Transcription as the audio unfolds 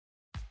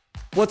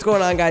What's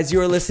going on, guys? You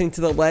are listening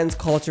to the Lens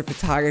Culture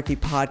Photography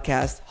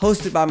Podcast,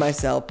 hosted by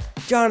myself,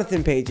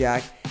 Jonathan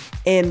Pajak.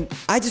 And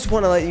I just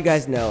want to let you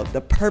guys know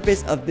the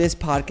purpose of this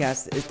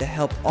podcast is to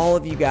help all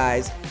of you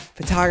guys,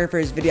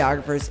 photographers,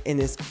 videographers in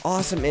this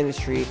awesome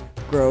industry,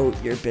 grow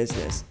your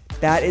business.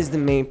 That is the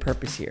main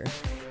purpose here.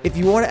 If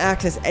you want to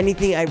access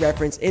anything I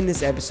reference in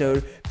this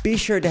episode, be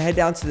sure to head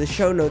down to the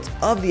show notes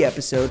of the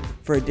episode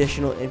for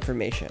additional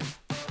information.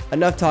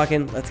 Enough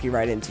talking, let's get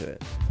right into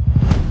it.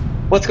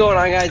 What's going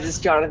on, guys? This is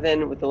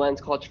Jonathan with the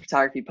Lens Culture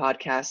Photography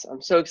Podcast. I'm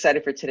so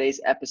excited for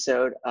today's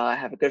episode. I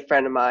have a good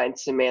friend of mine,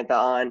 Samantha,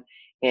 on,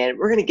 and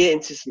we're going to get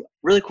into some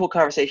really cool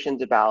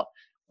conversations about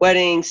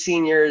weddings,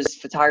 seniors,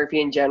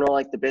 photography in general,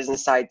 like the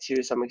business side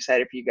too. So I'm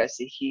excited for you guys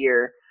to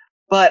hear.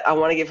 But I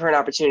want to give her an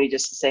opportunity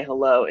just to say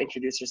hello,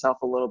 introduce herself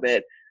a little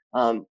bit.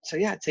 So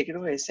yeah, take it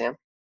away, Sam.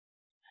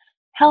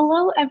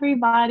 Hello,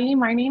 everybody.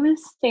 My name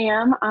is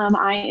Sam.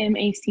 I am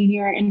a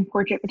senior and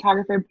portrait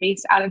photographer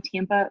based out of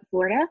Tampa,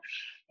 Florida.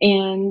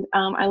 And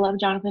I love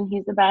Jonathan.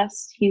 He's the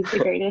best. He's the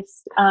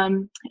greatest.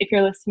 If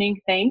you're listening,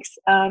 thanks.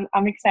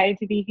 I'm excited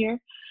to be here.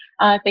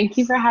 Thank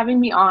you for having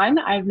me on.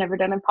 I've never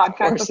done a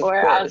podcast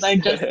before, as I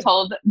just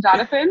told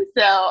Jonathan.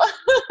 So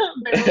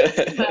but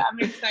I'm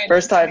excited.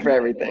 First time for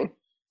everything.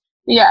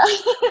 Yeah.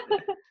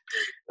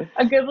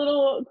 A good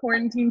little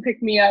quarantine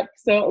pick me up.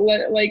 So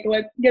let's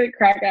get it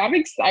cracking. I'm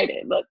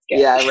excited. Let's get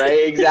it. Yeah,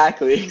 right.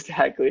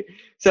 Exactly.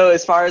 So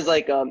as far as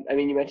like, I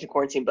mean, you mentioned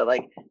quarantine, but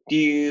like,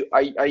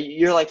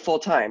 you're like full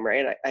time,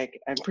 right?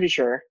 I'm pretty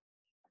sure.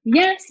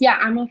 Yes. Yeah.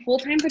 I'm a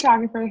full-time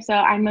photographer. So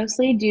I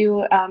mostly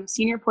do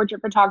senior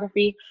portrait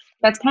photography.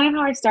 That's kind of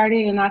how I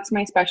started, and that's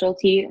my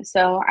specialty.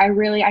 So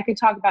I could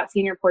talk about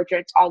senior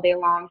portraits all day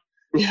long.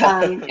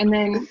 And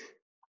then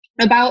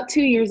about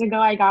 2 years ago,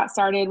 I got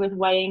started with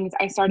weddings.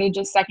 I started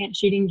just second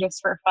shooting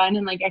just for fun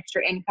and like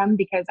extra income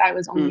because I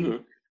was only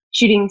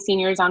shooting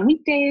seniors on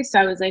weekdays. So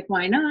I was like,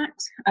 why not?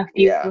 A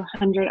few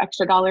hundred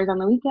extra dollars on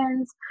the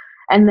weekends.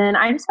 And then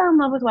I just fell in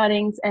love with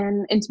weddings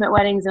and intimate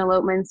weddings and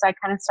elopements. So I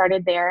kind of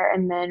started there.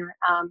 And then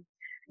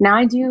now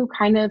I do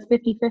kind of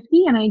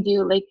 50-50, and I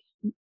do like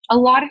a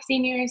lot of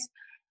seniors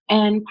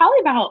and probably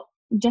about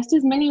just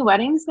as many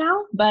weddings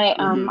now. But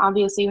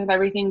obviously with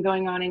everything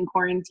going on in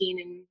quarantine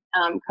and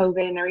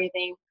COVID and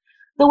everything,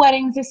 the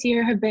weddings this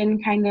year have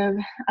been kind of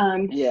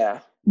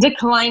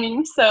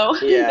declining. So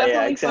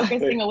definitely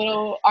focusing a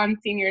little on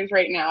seniors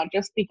right now,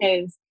 just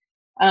because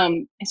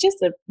it's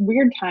just a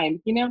weird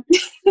time, you know?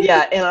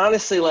 Yeah. And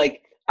honestly,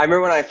 like, I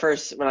remember when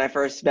I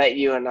first met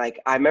you, and like,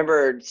 I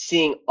remember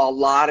seeing a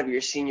lot of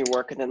your senior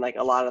work, and then like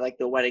a lot of like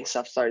the wedding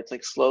stuff started to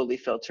like slowly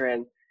filter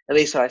in, at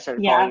least when I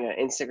started following you on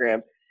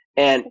Instagram.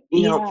 And,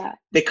 you know,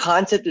 the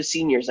concept of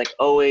seniors, like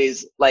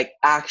always, like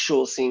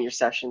actual senior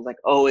sessions, like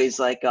always,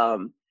 like, I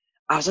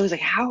was always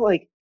like, how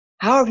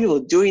are people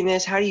doing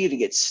this? How do you even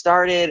get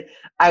started?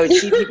 I would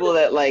see people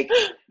that like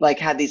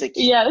had these like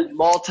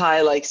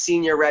multi like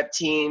senior rep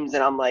teams.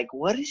 And I'm like,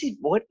 what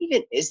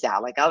even is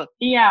that? Like, I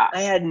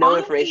had no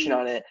information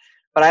on it,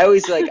 but I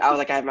was like,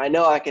 I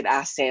know I could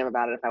ask Sam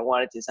about it if I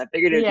wanted to. So I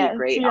figured it'd be a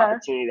great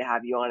opportunity to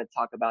have you on and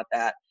talk about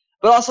that.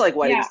 But also like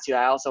weddings too.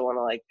 I also want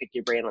to like pick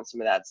your brain on some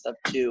of that stuff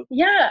too.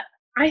 Yeah,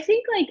 I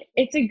think like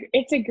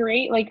it's a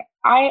great, like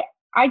I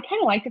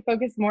kind of like to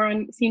focus more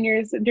on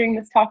seniors during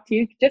this talk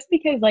too, just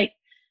because like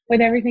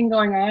with everything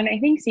going on, I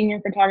think senior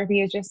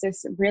photography is just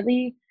this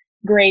really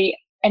great,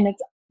 and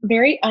it's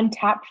very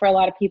untapped for a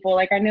lot of people.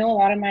 Like I know a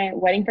lot of my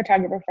wedding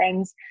photographer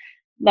friends,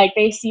 like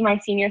they see my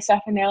senior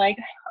stuff and they're like,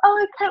 oh,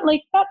 I kind of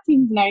like, that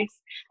seems nice.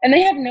 And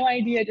they have no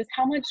idea just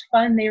how much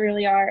fun they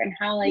really are, and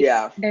how like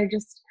they're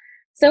just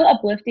so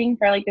uplifting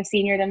for like the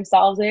senior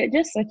themselves. It's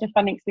just such a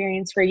fun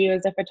experience for you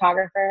as a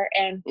photographer,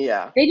 and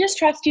they just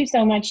trust you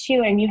so much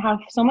too, and you have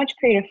so much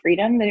creative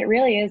freedom that it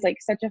really is like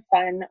such a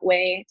fun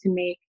way to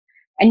make,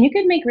 and you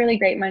could make really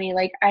great money.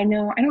 Like I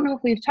don't know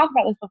if we've talked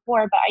about this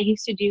before, but I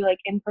used to do like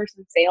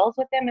in-person sales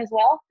with them as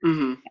well.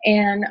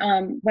 And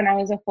when I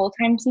was a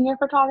full-time senior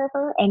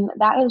photographer, and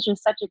that is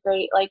just such a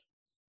great, like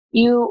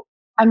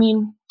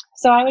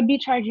so I would be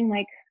charging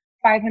like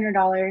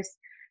 $500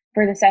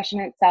 for the session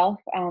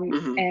itself,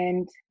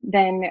 and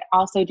then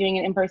also doing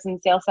an in-person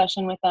sales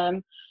session with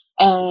them,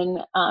 and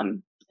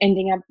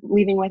ending up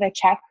leaving with a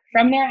check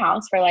from their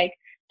house for like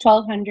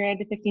 $1,200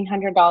 to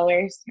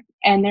 $1,500,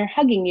 and they're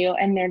hugging you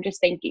and they're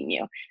just thanking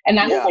you, and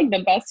that was like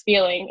the best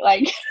feeling.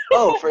 Like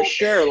oh, for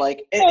sure.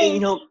 Like and you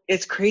know,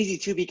 it's crazy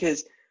too,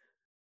 because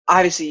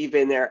obviously you've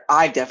been there.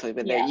 I've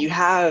definitely been there. You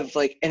have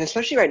like, and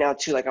especially right now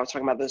too, like I was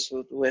talking about this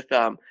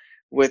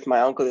with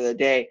my uncle the other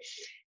day.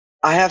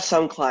 I have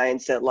some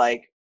clients that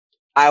like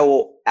I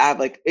will add,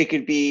 like, it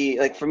could be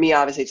like, for me,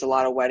 obviously it's a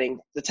lot of weddings.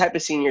 The type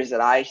of seniors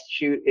that I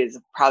shoot is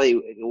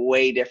probably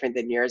way different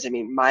than yours. I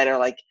mean, mine are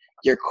like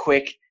your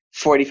quick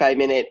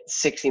 45-minute,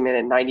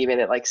 60-minute,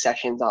 90-minute like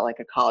sessions on like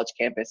a college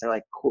campus. They're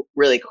like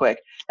really quick.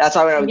 That's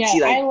why when I would see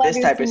like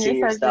this type of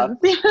senior stuff,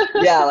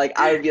 like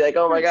I would be like,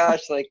 oh my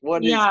gosh, like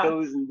what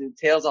goes and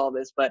entails all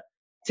this. But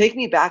take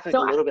me back like a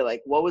little bit.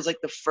 Like, what was like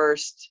the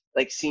first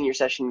like senior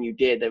session you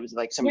did that was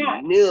like something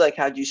new? Like,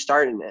 how'd you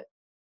start in it?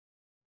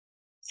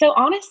 So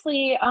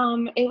honestly,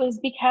 it was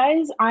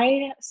because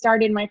I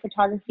started my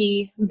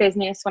photography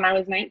business when I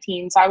was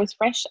 19. So I was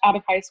fresh out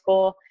of high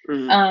school,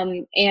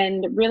 Mhm.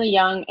 and really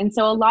young. And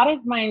so a lot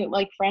of my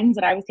like friends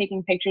that I was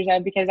taking pictures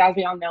of, because as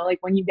we all know, like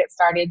when you get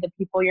started, the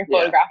people you're Yeah.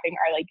 photographing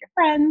are like your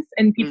friends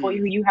and people Mhm.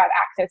 who you have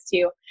access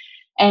to.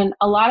 And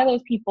a lot of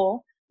those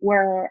people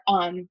were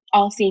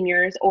all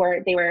seniors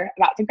or they were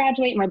about to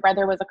graduate. My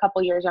brother was a couple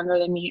years younger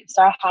than me.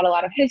 So I had a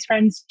lot of his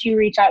friends to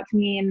reach out to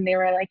me and they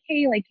were like,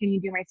 hey, like, can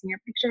you do my senior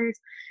pictures?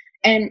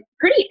 And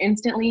pretty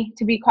instantly,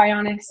 to be quite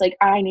honest, like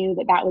I knew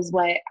that that was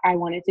what I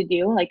wanted to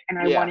do. Like, and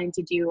I Yeah. wanted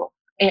to do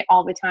it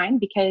all the time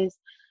because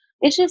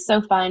it's just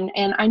so fun.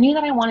 And I knew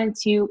that I wanted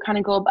to kind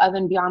of go above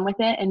and beyond with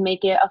it and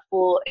make it a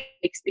full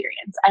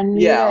experience. I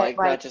knew Yeah, that like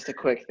not like just a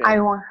quick I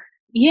thing. want,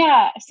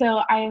 yeah.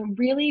 So I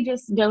really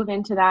just dove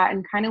into that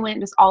and kind of went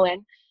just all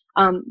in.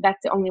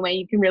 That's the only way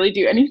you can really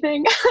do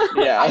anything, I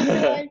feel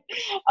Yeah. like.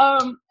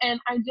 And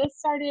I just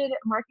started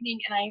marketing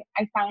and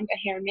I found a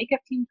hair and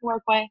makeup team to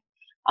work with.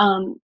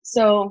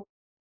 So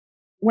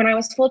when I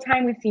was full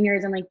time with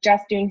seniors and like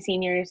just doing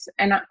seniors,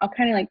 and I'll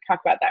kind of like talk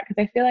about that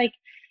because I feel like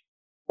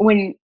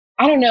when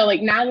I don't know,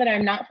 like now that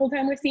I'm not full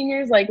time with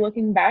seniors, like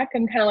looking back,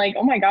 I'm kind of like,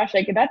 oh my gosh,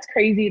 like that's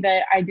crazy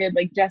that I did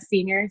like just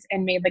seniors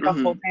and made like a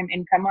full Mhm. time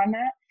income on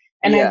that.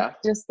 And I Yeah.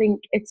 just think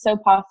it's so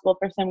possible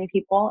for so many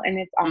people and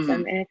it's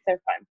awesome Mhm. and it's so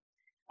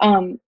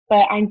fun.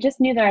 But I just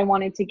knew that I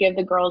wanted to give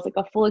the girls like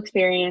a full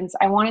experience.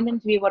 I wanted them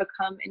to be able to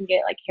come and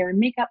get like hair and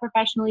makeup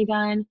professionally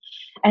done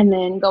and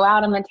then go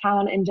out in the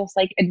town and just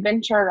like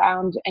adventure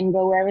around and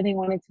go wherever they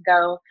wanted to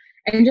go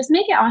and just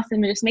make it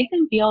awesome and just make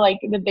them feel like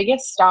the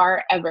biggest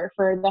star ever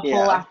for the whole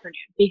Yeah.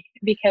 afternoon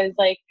because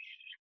like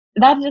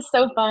that's just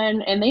so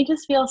fun and they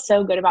just feel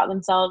so good about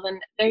themselves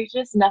and there's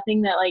just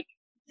nothing that like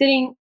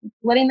sitting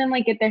letting them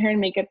like get their hair and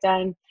makeup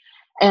done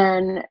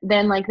and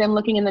then like them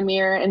looking in the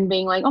mirror and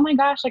being like, oh my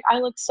gosh, like I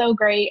look so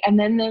great, and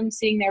then them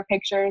seeing their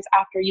pictures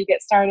after you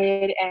get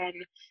started and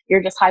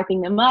you're just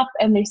hyping them up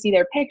and they see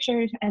their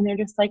pictures and they're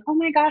just like, oh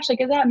my gosh, like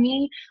is that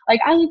me?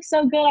 Like I look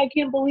so good, I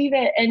can't believe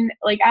it. And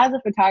like as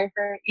a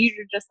photographer,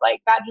 you're just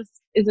like that just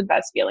is the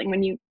best feeling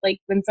when you like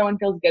when someone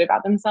feels good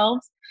about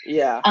themselves.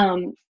 Yeah.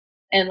 um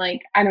and like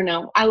I don't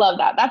know, I love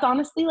that. That's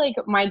honestly like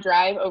my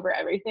drive over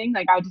everything.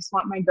 Like I just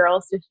want my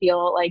girls to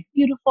feel like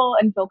beautiful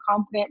and feel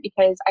confident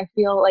because I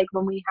feel like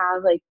when we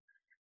have like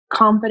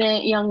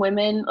confident young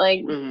women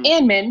like Mhm.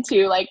 and men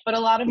too, like but a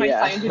lot of my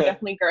clients are Yeah.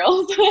 definitely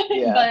girls.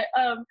 Yeah.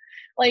 But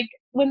like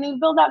when they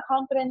build that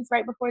confidence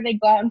right before they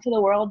go out into the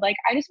world, like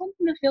I just want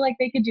them to feel like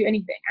they could do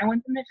anything. I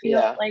want them to feel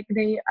Yeah. like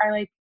they are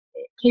like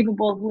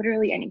capable of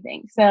literally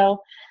anything. So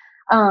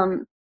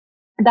um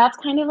that's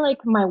kind of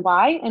like my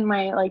why and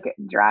my like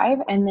drive,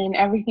 and then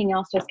everything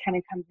else just kind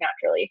of comes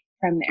naturally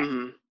from there.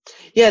 Mhm.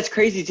 Yeah, it's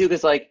crazy too,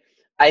 cause like,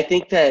 I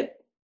think that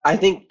I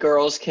think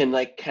girls can,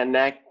 like,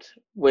 connect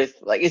with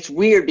like, it's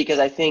weird because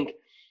I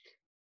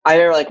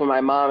remember, like, when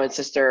my mom and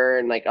sister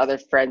and, like, other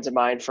friends of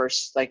mine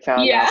first, like,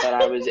 found Yeah. out that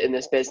I was in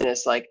this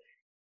business, like,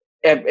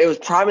 it was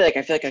probably, like,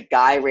 I feel like a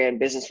guy-ran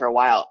business for a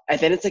while, and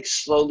then it's, like,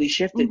 slowly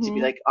shifted to be,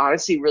 Mhm. like,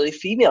 honestly really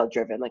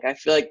female-driven. Like, I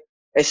feel like,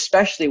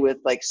 especially with,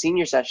 like,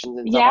 senior sessions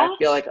and stuff, I Yeah.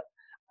 feel like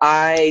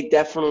I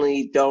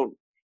definitely don't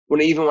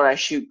even when I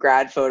shoot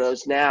grad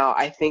photos now,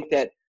 I think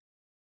that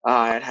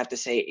I'd have to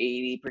say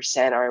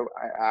 80%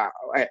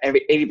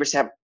 every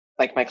 80%,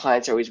 like my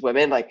clients are always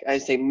women. Like I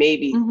say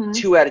maybe Mhm.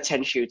 2 out of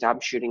 10 shoots, I'm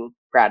shooting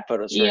grad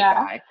photos for a Yeah.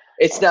 guy.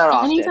 It's not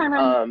often. Anytime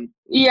I'm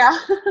yeah.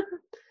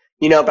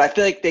 But I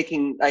feel like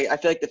I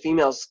feel like the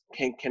females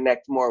can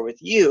connect more with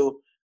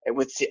you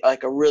with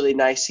like a really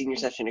nice senior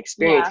session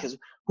experience Yeah. because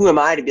who am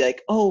I to be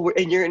like, oh,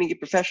 and you're going to get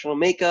professional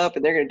makeup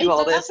and they're going to do It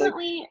all this. Like,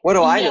 definitely what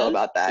do I know yes.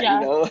 about that?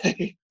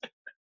 Yeah.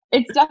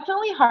 It's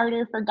definitely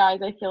harder for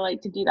guys, I feel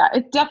like, to do that.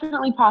 It's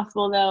definitely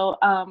possible though.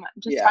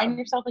 Just Yeah. find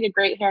yourself like a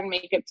great hair and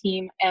makeup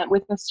team and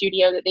with a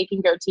studio that they can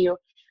go to.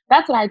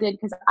 That's what I did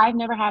because I've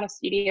never had a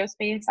studio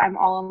space. I'm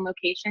all on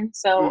location.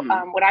 So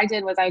Hmm. what I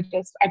did was I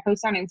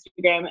posted on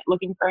Instagram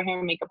looking for a hair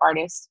and makeup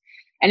artist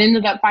and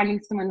ended up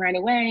finding someone right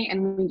away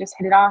and we just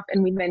hit it off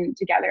and we've been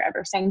together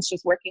ever since,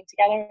 just working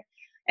together.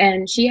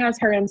 And she has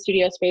her own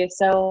studio space.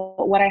 So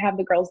what I have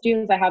the girls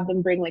do is I have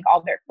them bring like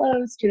all their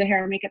clothes to the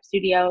hair and makeup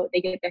studio.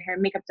 They get their hair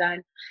and makeup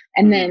done,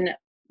 and Hmm. then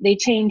they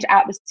change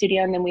at the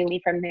studio, and then we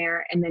leave from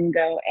there, and then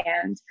go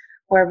and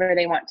wherever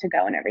they want to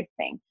go and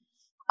everything.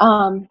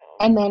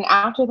 And then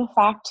after the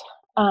fact,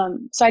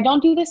 so I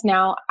don't do this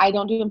now. I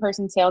don't do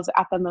in-person sales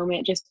at the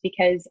moment just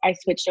because I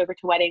switched over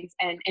to weddings,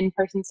 and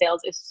in-person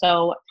sales is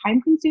so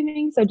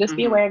time-consuming. So just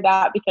be Hmm. aware of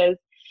that because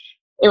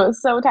it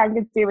was so time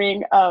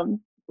consuming.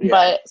 Yeah.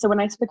 But so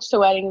when I switched to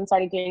wedding and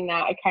started doing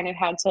that, I kind of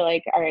had to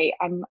like, all right,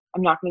 I'm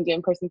not going to do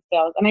in-person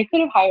sales, and I could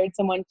have hired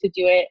someone to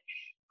do it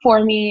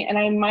for me, and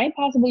I might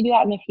possibly do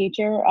that in the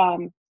future,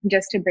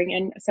 just to bring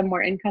in some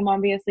more income,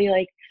 obviously.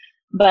 Like,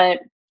 but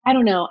I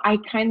don't know. I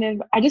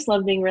just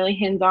love being really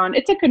hands on.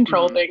 It's a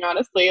control Hmm. thing,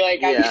 honestly.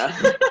 Like I, Yeah.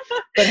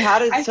 But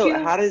I feel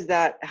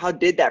how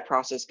did that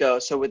process go?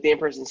 So with the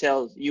in-person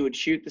sales, you would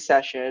shoot the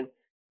session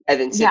and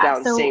then sit yeah.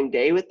 down So same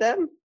day with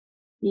them?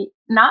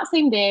 Not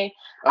same day.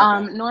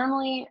 Okay.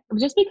 Normally,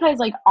 just because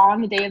like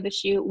on the day of the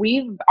shoot,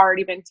 we've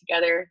already been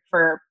together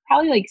for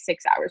probably like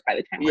 6 hours by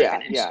the time we're Yeah,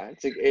 finished. yeah.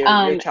 It's like you're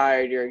Um,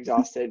 tired, you're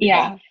exhausted.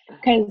 yeah, Yeah.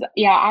 because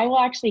yeah, I will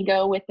actually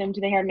go with them to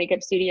the hair and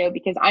makeup studio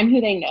because I'm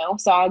who they know.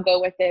 So I'll go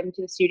with them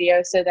to the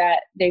studio so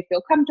that they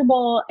feel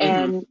comfortable Hmm.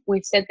 and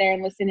we sit there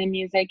and listen to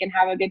music and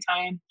have a good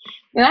time.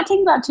 And that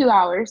takes about 2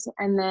 hours.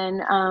 And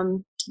then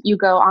you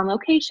go on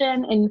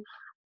location. And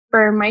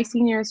for my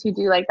seniors who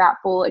do like that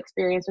full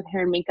experience with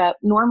hair and makeup,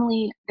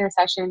 normally their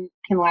session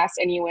can last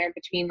anywhere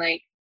between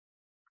like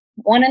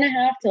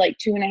 1.5 to like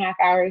 2.5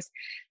 hours,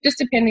 just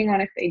depending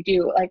on if they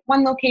do like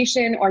one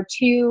location or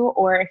two,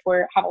 or if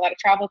we're have a lot of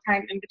travel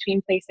time in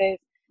between places.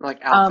 Like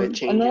outfit And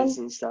changes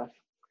then and stuff.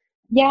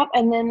 yeah,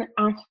 and then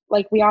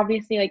like we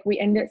obviously like we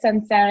end at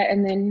sunset,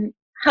 and then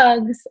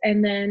hugs,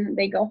 and then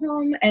they go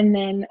home, and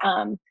then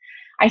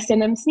I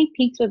send them sneak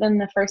peeks within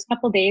the first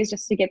couple days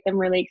just to get them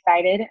really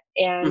excited,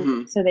 and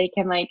Hmm. so they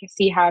can like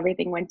see how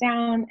everything went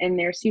down, and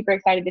they're super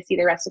excited to see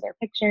the rest of their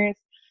pictures.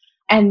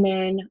 And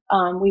then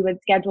we would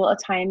schedule a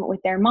time with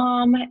their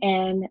mom,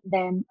 and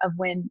then of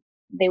when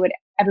they would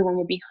everyone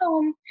would be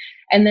home,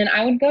 and then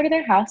I would go to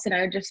their house and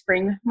I would just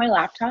bring my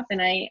laptop,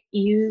 and I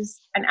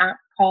use an app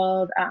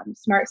called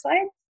Smart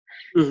Slides,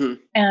 Hmm.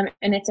 and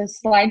it's a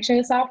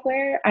slideshow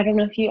software. I don't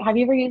know if you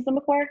ever used them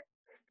before.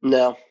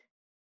 No.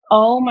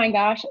 Oh my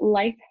gosh,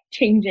 life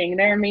changing.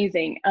 They're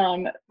amazing.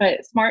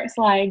 But Smart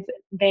Slides,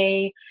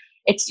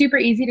 it's super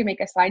easy to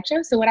make a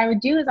slideshow. So what I would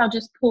do is I'll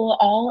just pull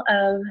all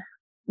of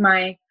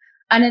my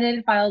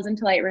unedited files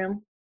into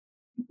Lightroom,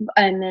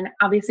 and then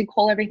obviously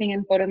pull everything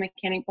in Photo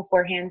Mechanic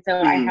beforehand.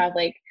 So I Hmm. have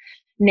like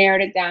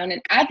narrowed it down.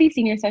 And at these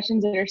senior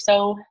sessions that are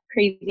so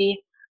crazy,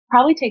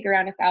 probably take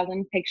around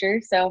 1,000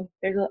 pictures. So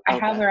I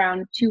have Okay.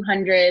 around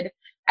 200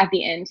 at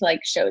the end to like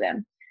show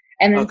them.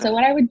 And then so Okay.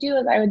 what I would do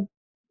is I would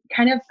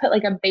kind of put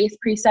like a base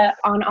preset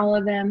on all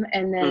of them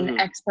and then Hmm.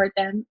 export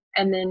them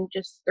and then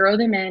just throw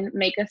them in,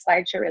 make a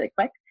slideshow really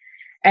quick.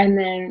 And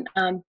then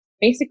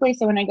basically,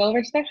 so when I go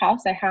over to their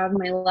house, I have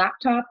my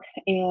laptop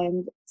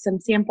and some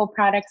sample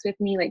products with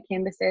me, like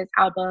canvases,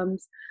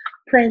 albums,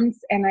 prints,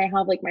 and I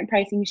have like my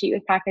pricing sheet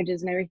with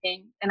packages and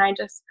everything. And I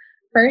just,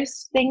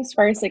 first things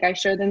first, like I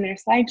show them their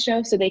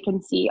slideshow so they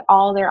can see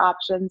all their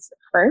options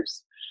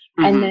first.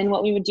 And Hmm. then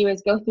what we would do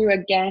is go through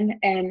again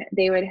and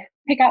they would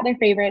pick out their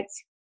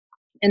favorites,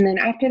 and then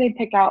after they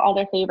pick out all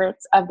their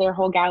favorites of their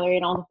whole gallery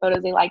and all the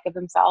photos they like of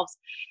themselves,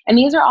 and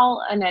these are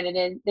all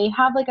unedited, they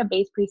have like a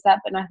base preset,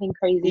 but nothing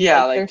crazy.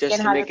 Yeah, Like like their skin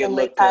just to has make it been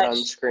light look good on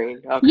touched.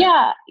 screen. Okay.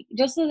 Yeah,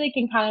 just so they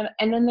can kind of,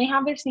 and then they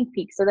have their sneak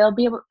peek, so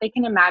they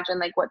can imagine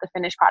like what the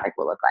finished product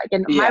will look like.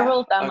 And my Yeah. rule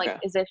of thumb, like, Okay.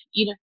 is if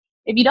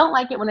you don't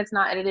like it when it's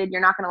not edited,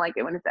 you're not going to like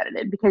it when it's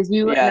edited because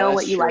you Yeah, know that's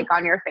what you like true.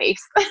 on your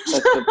face.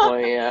 That's a good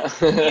point. Yeah.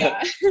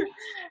 Yeah.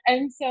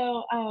 And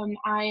so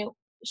I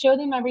show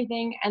them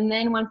everything. And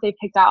then once they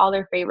picked out all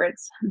their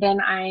favorites, then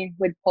I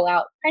would pull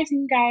out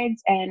pricing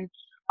guides and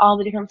all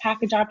the different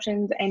package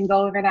options and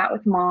go over that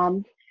with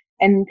mom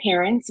and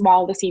parents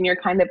while the senior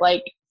kind of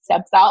like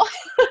steps out.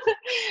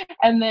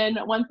 And then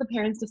once the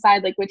parents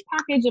decide like which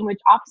package and which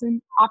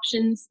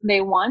options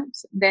they want,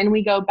 then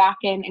we go back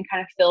in and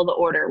kind of fill the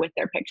order with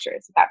their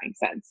pictures, if that makes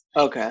sense.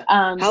 Okay.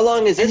 Um, How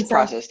long does this and so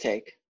process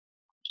take?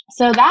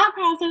 so that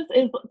process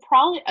is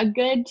probably a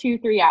good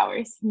 2-3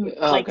 hours,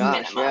 Oh like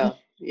gosh, minimum. yeah.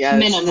 Yeah,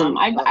 this Minimum.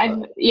 isn't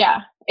I've yeah,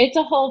 it's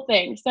a whole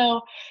thing.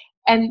 So,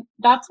 and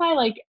that's why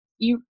like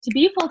you to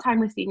be full time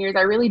with seniors,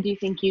 I really do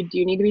think you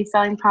do need to be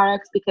selling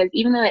products because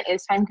even though it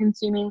is time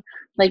consuming,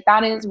 like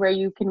that is where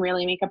you can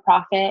really make a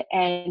profit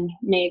and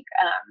make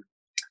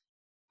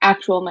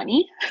actual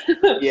money.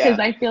 Because yeah.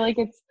 I feel like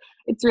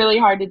it's really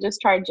hard to just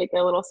charge like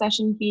a little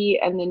session fee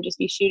and then just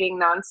be shooting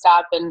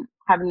nonstop and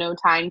have no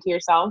time to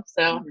yourself.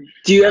 So um,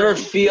 Do you ever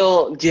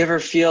feel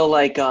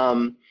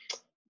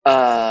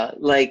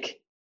like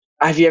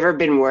have you ever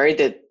been worried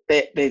that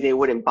they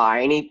wouldn't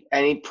buy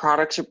any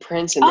products or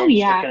prints and oh they're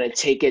yeah. gonna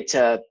take it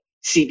to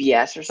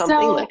CVS or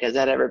something? Like So has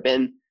that ever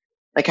been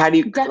like how do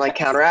you like definitely.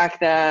 counteract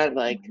that?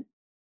 Like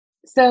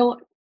So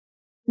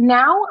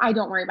now I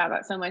don't worry about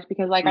that so much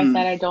because, like I mm,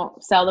 said, I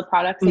don't sell the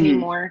products mm,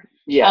 anymore.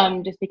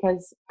 yeah. Just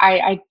because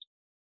I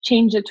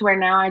changed it to where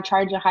now I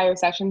charge a higher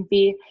session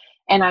fee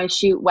and I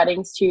shoot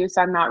weddings too,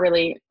 so I'm not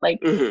really like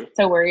Hmm.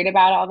 so worried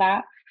about all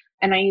that.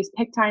 And I use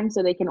PickTime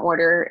so they can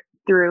order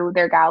through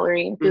their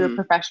gallery through a Hmm.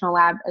 professional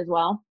lab as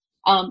well.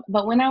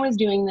 But when I was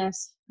doing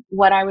this,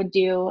 what I would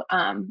do,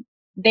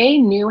 they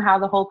knew how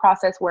the whole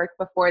process worked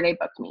before they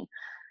booked me.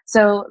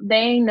 So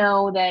they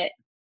know that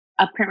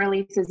a print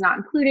release is not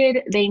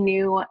included. They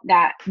knew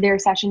that their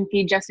session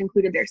fee just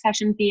included their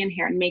session fee and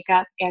hair and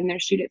makeup and their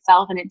shoot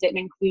itself, and it didn't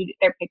include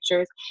their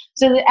pictures.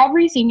 So that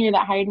every senior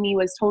that hired me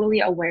was totally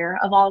aware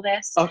of all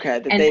this. Okay,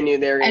 that And they knew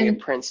they were gonna get and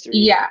prints through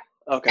you. yeah,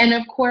 Okay. and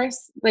of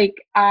course, like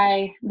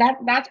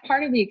that's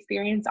part of the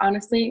experience,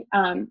 honestly.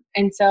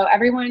 And so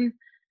everyone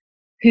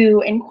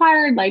who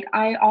inquired, like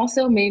I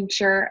also made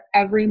sure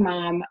every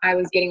mom I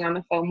was getting on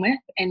the phone with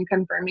and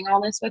confirming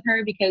all this with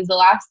her because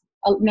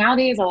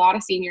nowadays a lot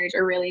of seniors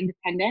are really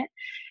independent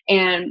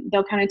and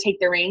they'll kind of take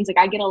the reins. Like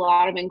I get a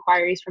lot of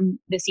inquiries from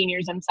the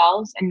seniors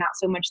themselves and not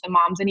so much the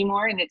moms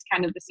anymore. And it's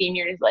kind of the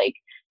seniors like,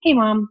 hey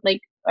mom, like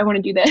I want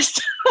to do this.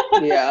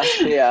 Yeah.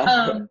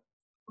 Yeah.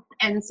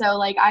 And so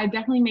like I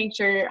definitely make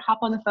sure hop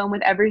on the phone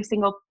with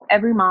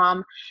every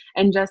mom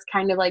and just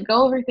kind of like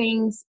go over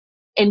things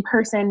in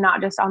person,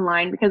 not just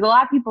online, because a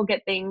lot of people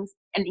get things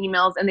and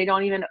emails and they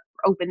don't even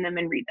open them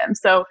and read them.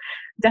 So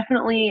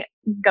definitely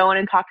go in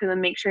and talk to them,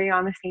 make sure you're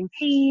on the same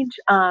page.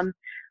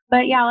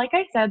 But yeah, like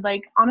I said,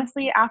 like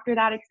honestly, after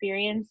that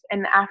experience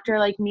and after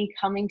like me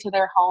coming to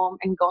their home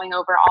and going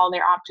over all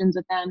their options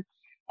with them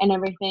and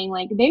everything,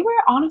 like they were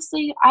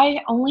honestly, I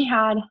only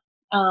had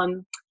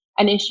an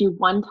issue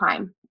one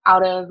time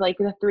out of like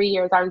the 3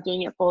 years I was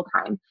doing it full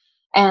time.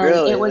 And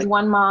Really? it was Like,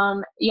 one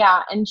mom,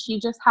 yeah, and she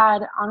just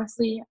had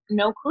honestly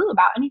no clue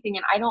about anything.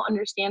 And I don't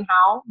understand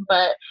how,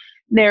 but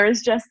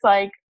there's just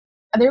like,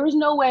 there was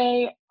no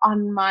way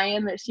on my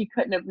end that she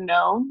couldn't have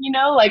known,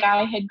 like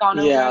I had gone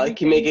over yeah, like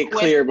you make everything it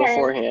with clear her.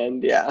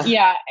 beforehand. Yeah.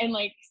 Yeah, and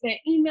like sent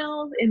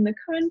emails in the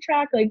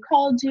contract, like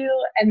called you,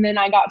 and then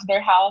I got to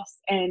their house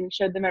and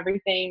showed them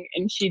everything,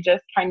 and she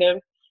just kind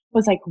of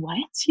was like, "What?"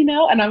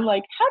 And I'm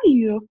like, "How do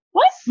you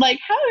what? Like,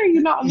 how are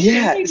you not on the same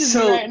Yeah. page as me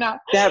So right now?"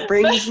 that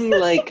brings me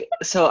like,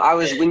 so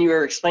when you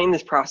were explaining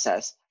this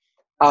process,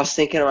 I was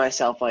thinking to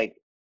myself, like,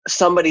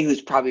 somebody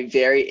who's probably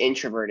very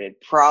introverted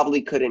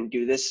probably couldn't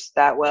do this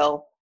that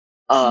well.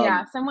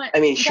 Yeah, somewhat I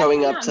mean,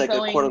 showing definitely up to not like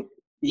a going.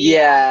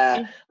 yeah,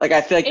 It, like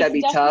I feel like that'd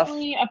it's be tough.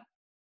 definitely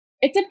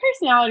it's a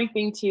personality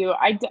thing too.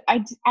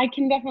 I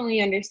can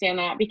definitely understand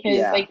that because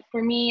Yeah. like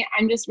for me,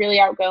 I'm just really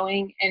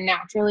outgoing and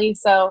naturally.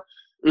 So,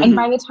 and Hmm.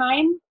 by the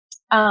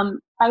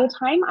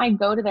time I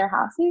go to their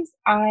houses,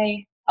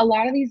 a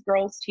lot of these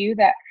girls too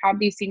that have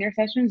these senior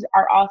sessions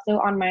are also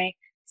on my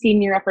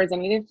senior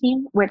representative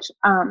team, which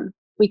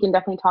we can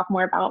definitely talk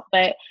more about.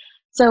 But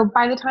so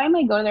by the time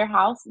I go to their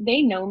house,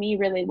 they know me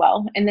really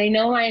well and they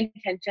know my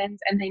intentions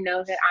and they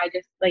know that I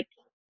just like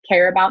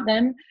care about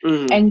them.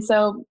 Hmm. And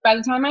so by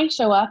the time I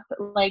show up,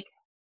 like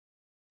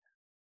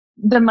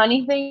the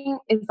money thing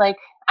is like,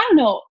 I don't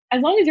know,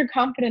 as long as you're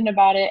confident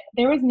about it,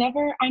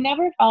 I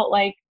never felt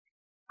like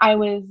I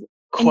was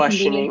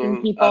inconveniencing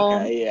Questioning. people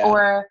Okay. Yeah.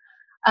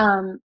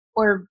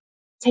 or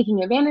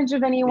taking advantage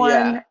of Yeah.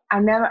 anyone.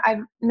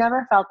 I've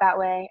never felt that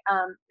way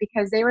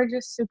because they were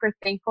just super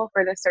thankful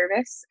for the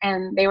service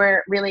and they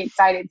were really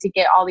excited to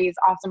get all these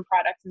awesome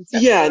products and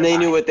stuff that Yeah, they and were they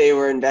knew buying. what they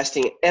were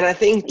investing in. And I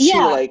think too,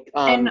 Yeah. like,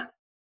 And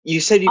you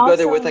said you go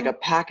there with like also, a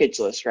package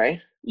list, right?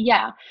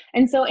 yeah.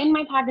 And so in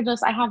my package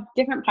list, I have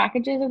different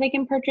packages that they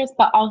can purchase,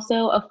 but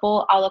also a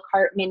full a la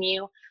carte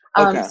menu.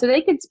 Okay. So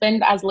they could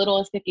spend as little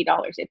as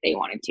 $50 if they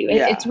wanted to.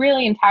 It's Yeah.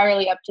 really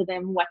entirely up to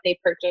them what they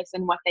purchase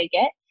and what they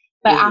get.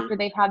 But Hmm. after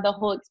they've had the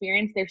whole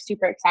experience, they're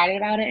super excited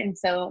about it. And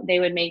so they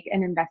would make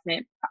an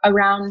investment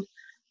around,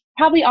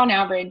 probably on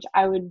average,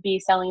 I would be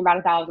selling about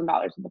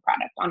 $1,000 of the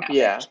product on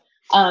Yeah.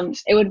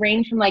 average. It would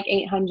range from like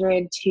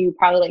 800 to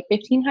probably like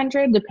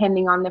 1,500,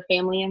 depending on the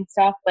family and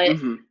stuff. But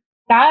Hmm.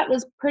 that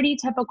was pretty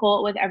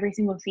typical with every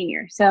single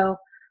senior. So,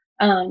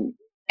 um,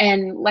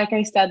 and like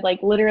I said,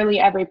 like literally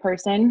every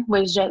person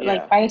was just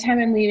like, Yeah. by the time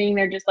I'm leaving,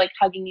 they're just like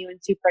hugging you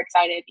and super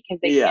excited because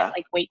they can't Yeah.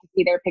 like wait to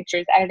see their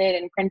pictures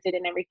edited and printed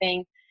and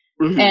everything.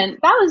 Hmm. And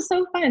that was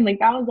so fun. Like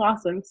that was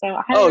awesome. So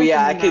I highly Oh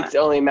yeah, I recommend that. could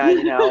only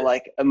imagine how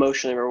like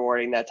emotionally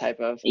rewarding that type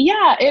of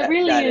Yeah, it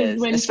really that is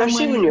is, when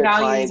especially when someone your values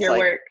clients your like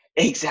work.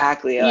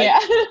 exactly Yeah.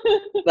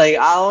 like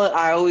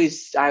I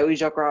always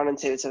joke around and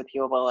say this to other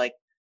people, but like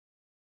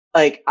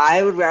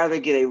I would rather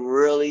get a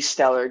really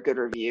stellar good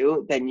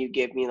review than you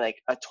give me like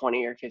a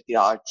 $20 or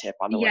 $50 tip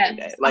on the wedding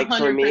day. Yes, a Like for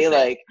hundred me, percent.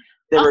 like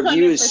the A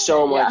review hundred is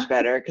so percent. Yeah. much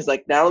better because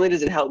like not only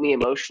does it help me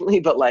emotionally,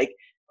 but like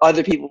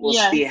other people will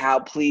see Yes. how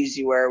pleased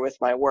you were with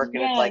my work,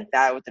 and it's like Yes.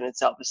 that within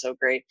itself is so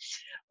great.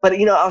 But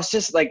I was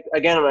just like,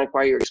 again, like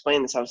while you were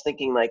explaining this, I was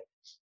thinking like,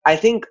 I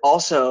think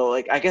also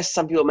like I guess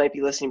some people might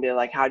be listening, be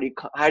like, how do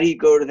you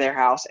go to their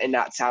house and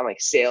not sound like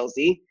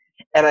salesy?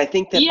 And I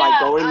think that by Yeah.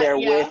 going there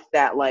Yeah. with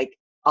that like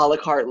a la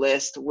carte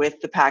list, with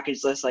the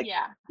package list, like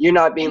Yeah. you're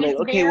not being And like,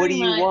 it's okay, what do very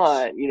you much,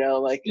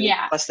 want? Like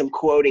yeah. custom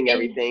quoting It,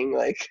 everything,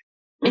 like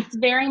it's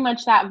very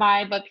much that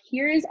vibe of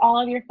here's all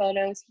of your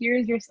photos,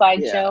 here's your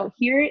yeah, slideshow,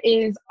 here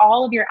is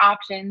all of your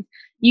options.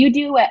 You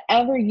do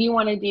whatever you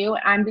want to do.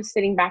 I'm just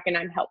sitting back and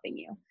I'm helping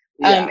you.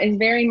 yeah, It's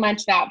very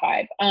much that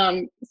vibe.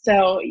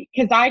 So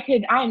because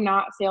I'm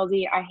not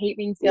salesy. I hate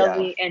being yeah,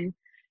 salesy and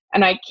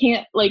I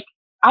can't like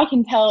I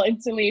can tell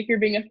instantly if you're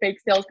being a fake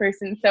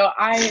salesperson. So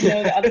I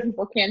know that other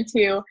people can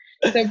too.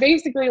 So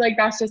basically like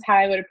that's just how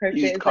I would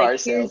approach it. used It's like car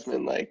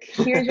salesman, like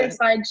here's your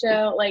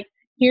slideshow, like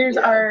here's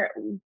yeah, our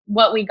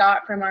what we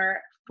got from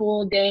our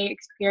full day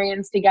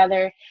experience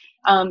together,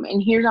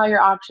 and here's all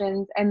your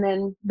options. And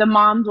then the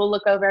moms will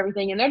look over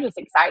everything and they're just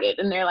excited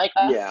and they're like,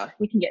 oh, yeah,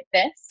 we can get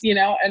this.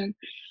 And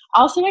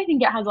also I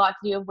think it has a lot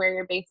to do with where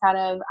you're based out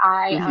of.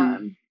 I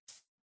hmm,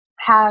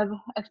 have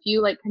a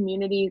few like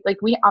communities, like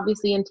we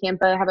obviously in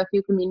Tampa have a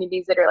few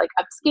communities that are like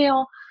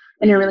upscale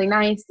and are hmm, really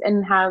nice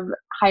and have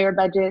higher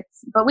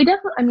budgets, but we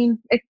definitely, I mean,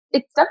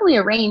 it's definitely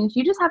a range.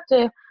 You just have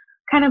to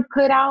kind of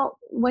put out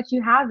what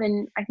you have,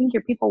 and I think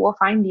your people will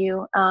find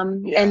you.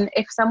 And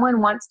if someone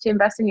wants to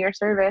invest in your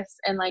service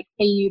and like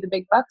pay you the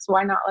big bucks,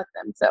 why not let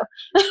them? So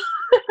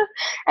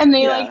and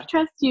they like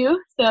trust you.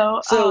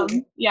 So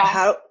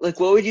how, like,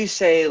 what would you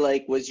say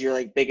like was your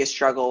like biggest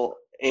struggle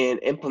in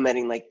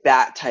implementing like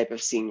that type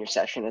of senior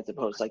session as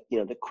opposed to like, you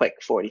know, the quick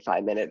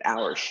 45-minute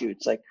hour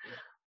shoots? Like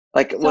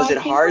so was it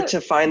hard to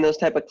find those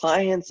type of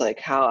clients? Like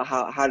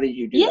how did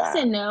you do that? Yes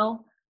and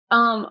no.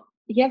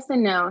 Yes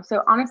and no.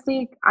 So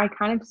honestly, I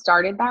kind of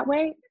started that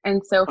way. And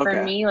so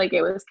for me, like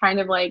it was kind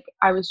of like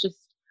I was just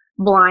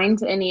blind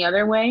to any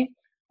other way.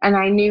 And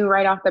I knew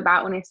right off the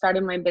bat when I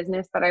started my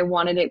business that I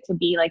wanted it to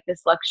be like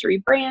this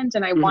luxury brand,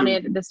 and I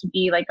wanted this to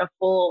be like a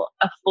full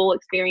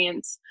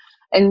experience.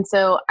 And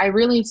so I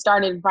really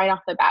started right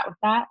off the bat with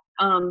that.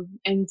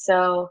 And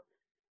so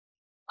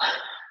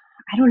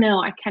I don't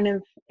know,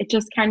 it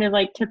just kind of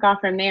like took off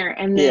from there.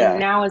 And then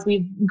now as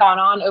we've gone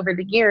on over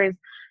the years,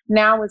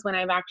 now is when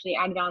I've actually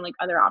added on like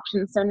other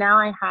options. So now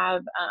I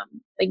have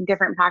like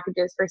different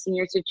packages for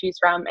seniors to choose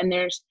from. And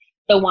there's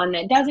the one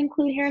that does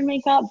include hair and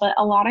makeup, but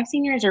a lot of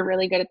seniors are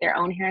really good at their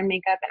own hair and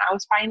makeup. And I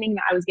was finding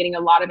that I was getting a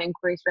lot of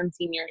inquiries from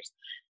seniors,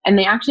 and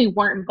they actually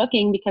weren't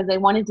booking because they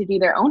wanted to do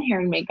their own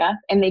hair and makeup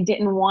and they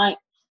didn't want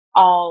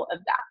all of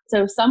that.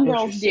 So some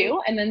girls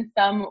do, and then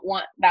some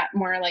want that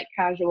more like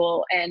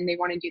casual, and they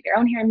want to do their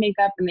own hair and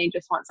makeup and they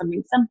just want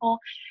something simple.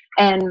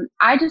 And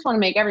I just want to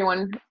make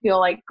everyone feel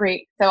like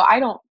great. So I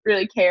don't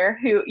really care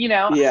who, you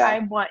know,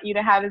 I want you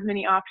to have as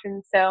many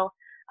options. So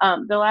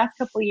the last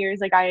couple of years,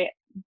 like I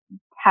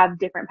have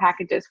different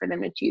packages for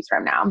them to choose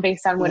from now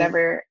based on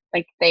whatever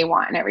like they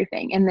want and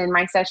everything. And then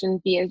my session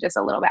fee is just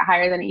a little bit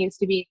higher than it used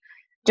to be,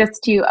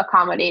 just to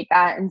accommodate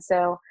that. And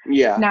so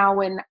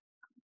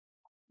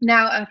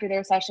now after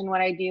their session,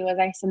 what I do is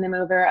I send them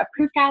over a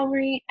proof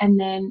gallery, and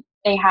then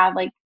they have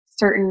like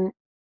certain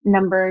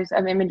numbers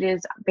of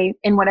images based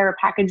in whatever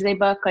package they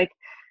book. Like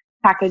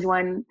package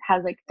 1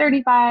 has like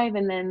 35,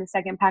 and then the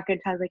second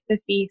package has like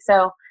 50.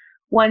 So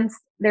once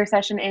their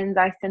session ends,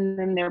 I send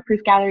them their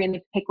proof gallery and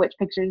they pick which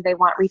pictures they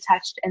want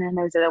retouched. And then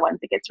those are the ones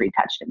that gets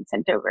retouched and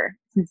sent over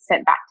and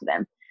sent back to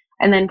them.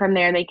 And then from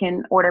there, they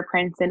can order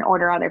prints and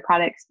order other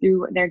products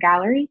through their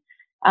gallery.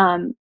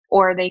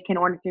 Or they can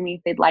order through me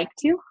if they'd like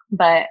to.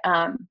 But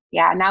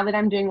now that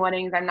I'm doing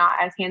weddings, I'm not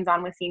as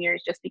hands-on with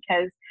seniors just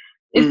because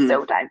it's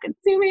so time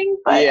consuming,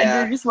 but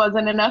there just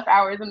wasn't enough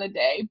hours in the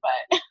day.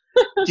 But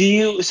do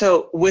you,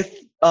 so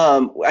with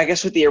I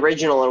guess with the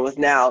original and with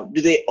now,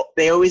 do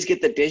they always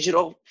get the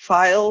digital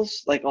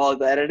files, like all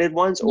the edited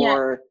ones,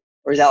 or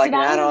is that like an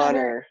add-on?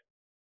 Or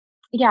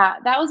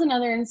that was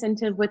another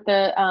incentive with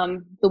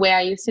the way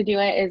I used to do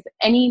it, is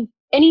any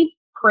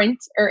print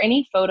or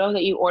any photo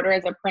that you order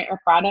as a print or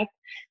product,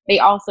 they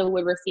also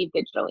would receive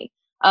digitally.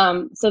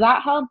 So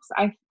that helps.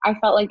 I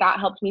felt like that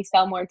helped me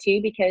sell more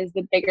too, because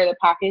the bigger the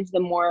package, the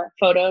more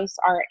photos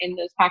are in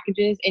those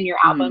packages, in your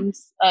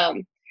albums,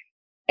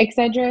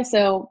 etc.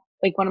 So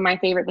like one of my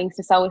favorite things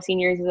to sell with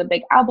seniors is a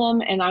big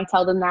album. And I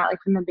tell them that like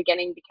from the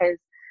beginning, because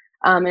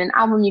in an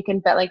album you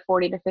can fit like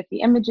 40 to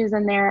 50 images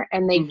in there,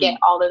 and they get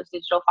all those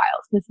digital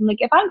files. Because I'm like,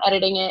 if I'm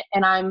editing it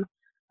and I'm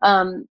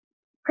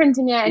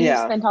printing it and you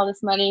spent all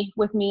this money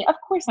with me, of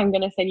course I'm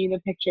going to send you the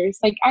pictures.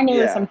 Like I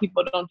know some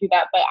people don't do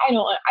that, but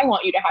I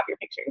want you to have your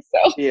pictures. So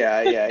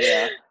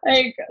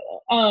like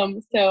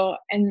so,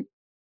 and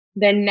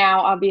then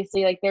now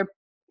obviously like their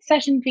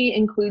session fee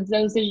includes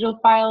those digital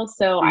files,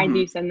 so I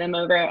do send them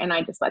over and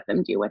I just let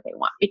them do what they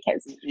want,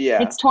 because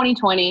it's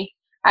 2020.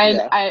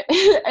 I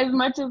as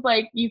much as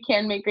like you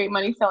can make great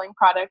money selling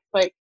products,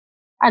 like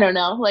I don't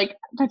know, like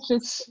that's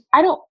just,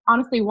 I don't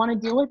honestly want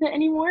to deal with it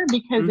anymore,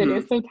 because it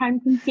is so time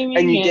consuming.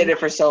 And you did it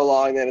for so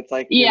long that it's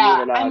like, you're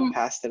moving on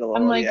past it a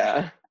little. Like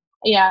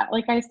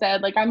I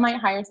said, like I might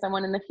hire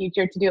someone in the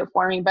future to do it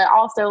for me, but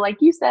also like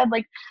you said,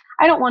 like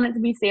I don't want it to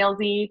be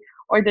salesy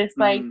or this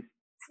like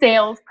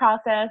sales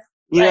process.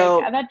 You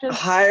know,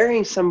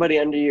 hiring somebody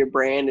under your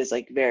brand is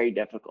like very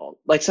difficult.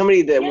 Like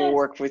somebody that will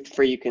work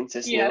for you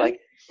consistently. Like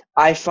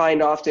I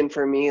find often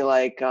for me,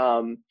 like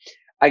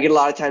I get a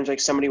lot of times like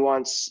somebody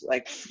wants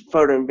like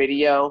photo and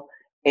video,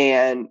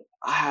 and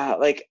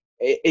like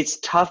it's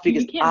tough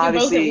because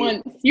obviously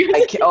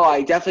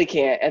I definitely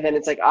can't. And then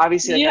it's like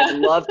obviously like I'd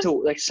love to,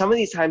 like some of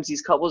these times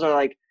these couples are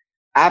like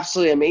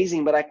absolutely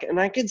amazing, but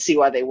I can see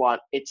why they want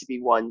it to be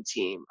one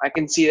team. I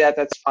can see that.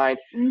 That's fine.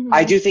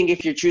 I do think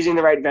if you're choosing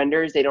the right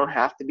vendors, they don't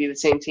have to be the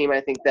same team. I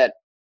think that,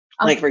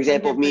 like for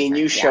example, me and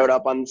you showed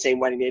up on the same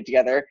wedding day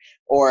together,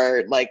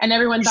 or like, and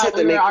everyone thought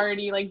we were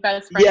already like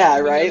best friends. Yeah,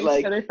 right.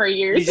 Like each other for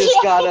years. You just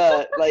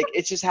gotta like,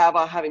 it's just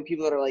having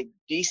people that are like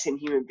decent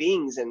human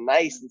beings and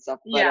nice and stuff.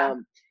 But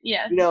you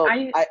know,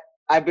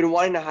 I've been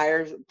wanting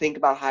to think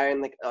about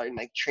hiring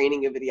like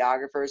training a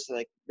videographer so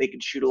like they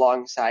could shoot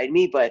alongside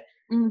me, but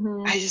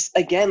I just,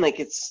 again,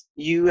 like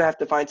you have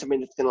to find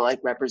somebody that's gonna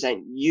like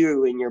represent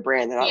you and your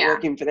brand. They're not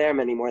working for them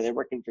anymore; they're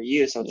working for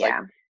you. So it's like,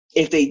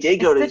 if they did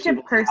go to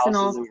people's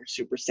houses and were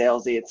super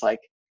salesy, it's like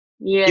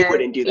you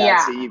wouldn't do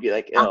that. So you'd be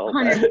like, oh,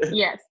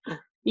 yes,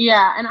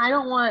 yeah. And I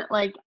don't want,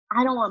 like,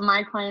 I don't want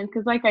my clients,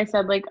 because like I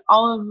said, like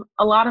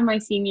a lot of my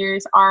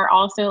seniors are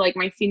also like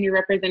my senior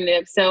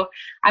representatives. So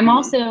I'm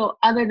also,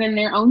 other than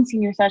their own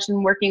senior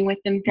session, working with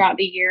them throughout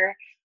the year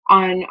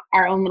on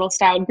our own little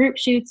styled group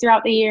shoots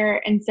throughout the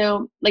year. And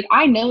so like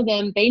I know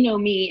them, they know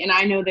me, and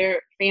I know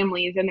their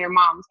families and their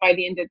moms by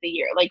the end of the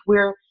year. Like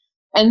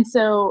and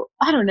so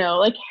I don't know,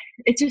 like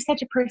it's just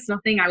such a personal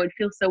thing. I would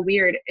feel so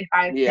weird if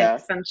I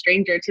sent some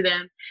stranger to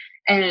them.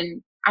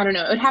 And I don't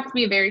know, it would have to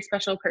be a very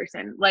special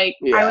person. Like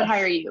I would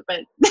hire you, but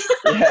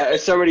or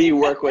somebody you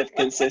work with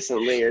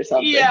consistently or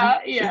something.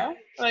 Yeah.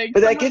 Like, but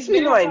that gets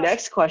me to my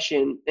next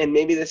question, and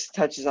maybe this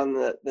touches on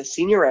the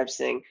senior reps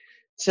thing.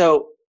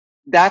 So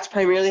that's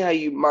primarily how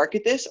you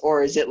market this,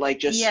 or is it like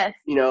just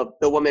the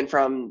woman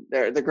from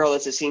the girl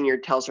that's a senior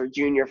tells her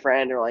junior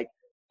friend, or like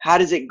how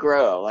does it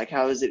grow? Like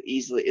how is it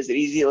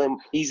easily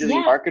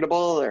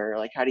marketable, or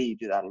like how do you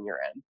do that on your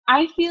end?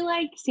 I feel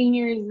like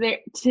seniors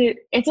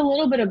it's a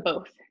little bit of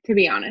both, to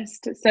be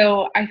honest.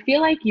 So I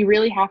feel like you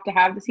really have to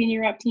have the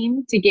senior rep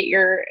team to get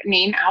your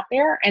name out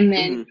there. And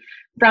then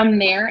from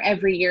there,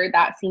 every year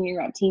that senior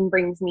rep team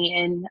brings me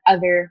in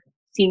other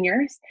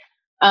seniors.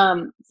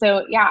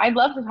 So yeah, I'd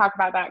love to talk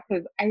about that,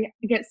 because I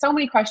get so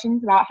many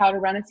questions about how to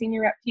run a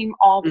senior rep team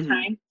all the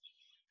time.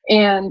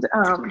 And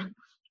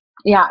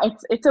yeah,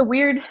 it's a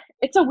weird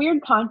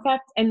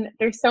concept, and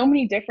there's so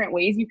many different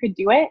ways you could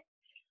do it.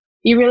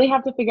 You really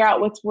have to figure out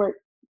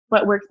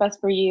what works best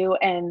for you,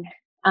 and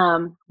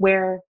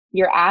where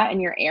you're at in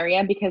your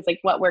area, because like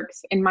what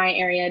works in my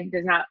area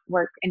does not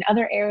work in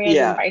other areas,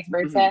 and vice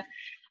versa.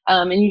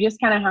 And you just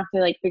kind of have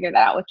to like figure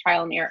that out with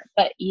trial and error.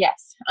 But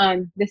yes,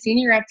 the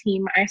senior rep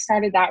team, I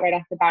started that right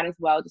off the bat as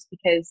well, just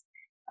because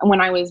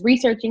when I was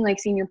researching like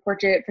senior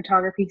portrait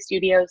photography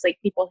studios, like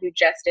people who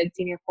just did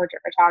senior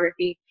portrait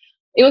photography,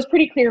 it was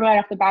pretty clear right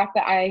off the bat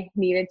that I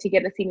needed to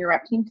get a senior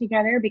rep team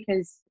together,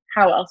 because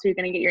how else are you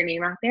going to get your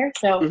name out there?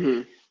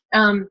 So,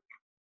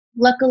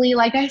 luckily,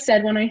 like I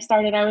said, when I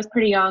started, I was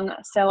pretty young.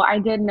 So I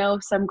did know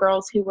some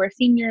girls who were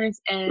seniors,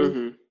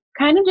 and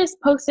kind of just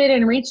posted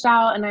and reached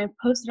out. And I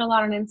posted a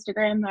lot on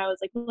Instagram that I was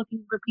like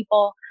looking for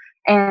people.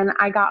 And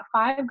I got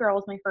 5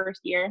 girls my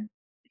first year,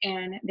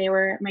 and they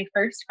were my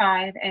first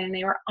 5, and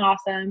they were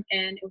awesome.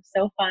 And it was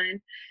so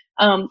fun.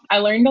 I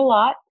learned a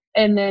lot.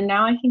 And then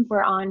now I think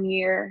we're on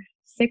year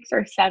 6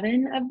 or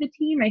 7 of the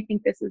team. I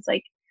think this is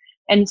like,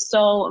 and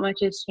so much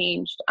has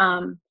changed.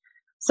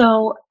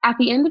 So at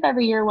the end of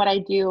every year, what I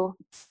do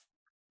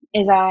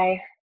is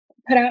I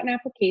put out an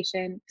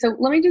application. So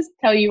let me just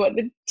tell you what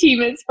the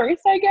team is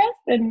first, I guess,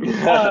 and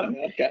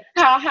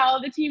how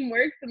the team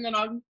works, and then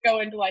I'll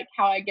go into like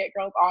how I get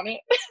girls on it.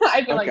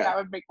 I feel like that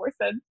would make more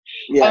sense.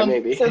 Yeah,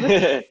 maybe. So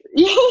the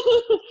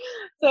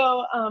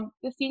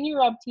senior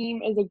rep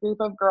team is a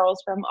group of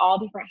girls from all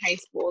different high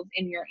schools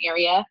in your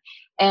area.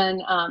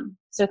 And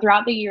so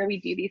throughout the year, we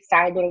do these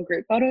styled little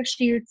group photo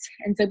shoots.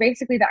 And so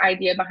basically the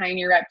idea behind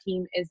your rep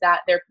team is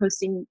that they're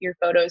posting your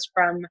photos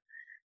from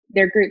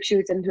their group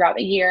shoots and throughout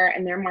the year,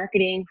 and they're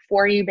marketing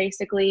for you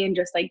basically, and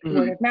just like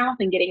word of mouth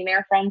and getting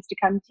their friends to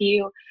come to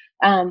you.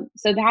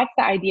 So that's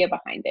the idea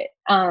behind it.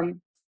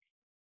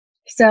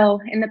 So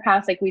in the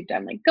past, like we've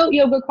done like goat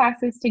yoga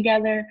classes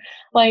together,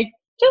 like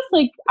just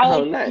like I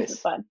like to keep it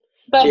fun.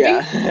 But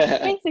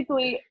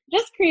basically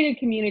just create a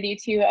community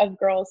too of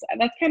girls.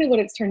 That's kind of what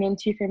it's turned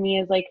into for me,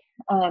 is like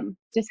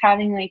just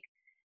having like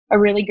a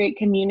really great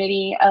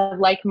community of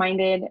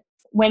like-minded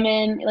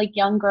women, like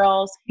young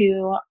girls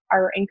who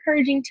are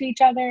encouraging to each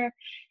other.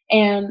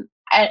 And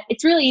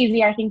it's really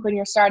easy, I think, when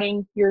you're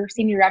starting your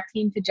senior rep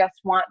team to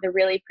just want the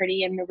really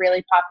pretty and the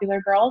really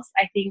popular girls.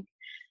 I think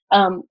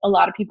a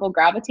lot of people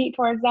gravitate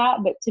towards that.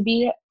 But to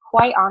be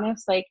quite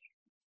honest, like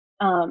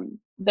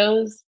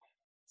those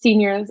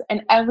seniors,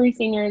 and every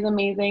senior is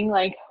amazing.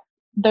 Like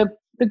the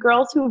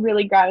girls who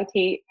really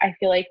gravitate, I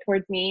feel like,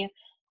 towards me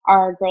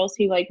are girls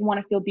who like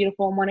want to feel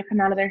beautiful and want to come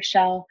out of their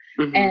shell,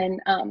 and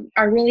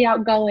are really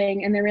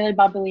outgoing, and they're really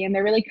bubbly, and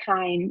they're really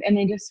kind, and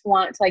they just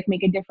want to like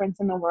make a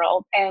difference in the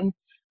world. And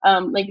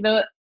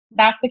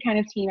that's the kind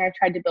of team I've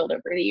tried to build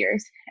over the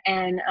years.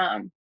 And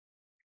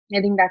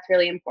I think that's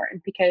really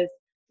important, because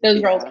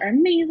those girls are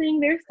amazing.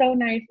 They're so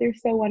nice. They're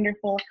so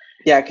wonderful.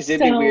 Yeah, because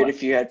it'd be weird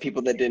if you had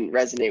people that didn't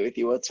resonate with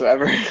you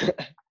whatsoever.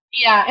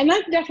 Yeah, and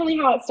that's definitely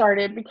how it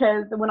started,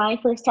 because when I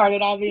first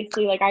started,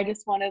 obviously, like I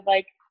just wanted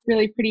like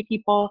really pretty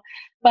people,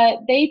 but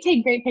they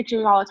take great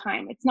pictures all the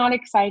time. It's not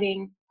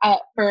exciting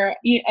for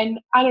you, and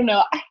I don't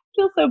know, I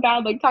feel so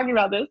bad like talking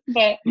about this,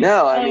 but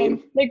no, I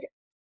mean, like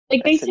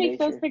they take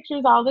those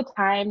pictures all the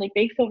time. Like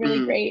they feel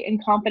really great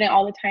and confident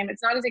all the time.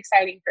 It's not as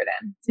exciting for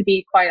them, to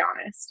be quite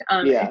honest.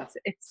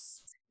 It's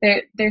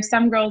there's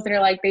some girls that are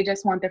like, they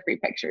just want the free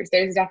pictures.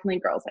 There's definitely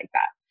girls like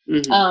that.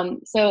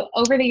 So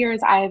over the years,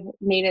 I've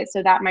made it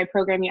so that my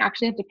program, you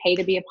actually have to pay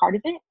to be a part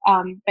of it,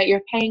 but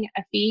you're paying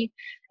a fee,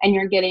 and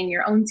you're getting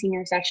your own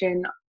senior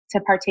session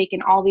to partake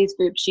in all these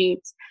group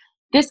shoots,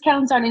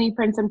 discounts on any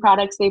prints and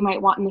products they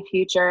might want in the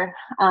future,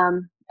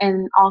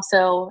 and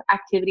also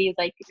activities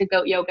like the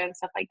goat yoga and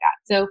stuff like that.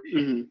 So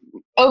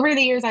over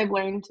the years, I've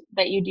learned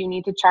that you do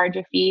need to charge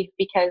a fee,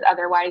 because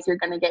otherwise you're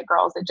going to get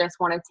girls that just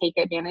want to take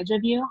advantage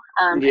of you.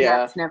 And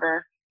that's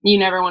you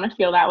never want to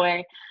feel that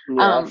way.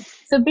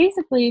 So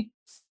basically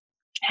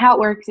how it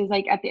works is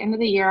like at the end of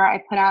the year,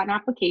 I put out an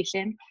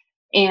application,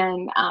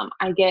 and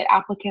I get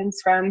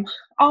applicants from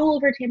all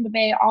over Tampa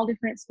Bay, all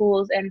different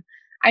schools. And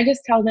I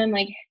just tell them,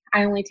 like,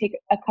 I only take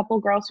a couple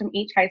girls from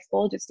each high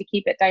school just to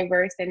keep it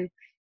diverse and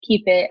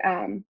keep it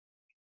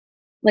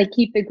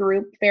keep the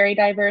group very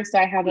diverse. So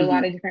I have a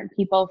lot of different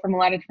people from a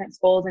lot of different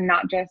schools, and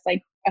not just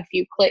like a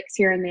few clicks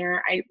here and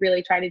there. I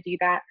really try to do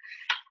that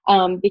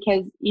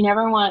because you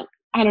never want,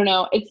 I don't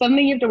know, it's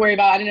something you have to worry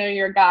about. I don't know,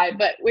 you're a guy,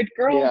 but with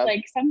girls,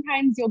 like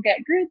sometimes you'll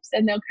get groups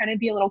and they'll kind of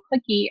be a little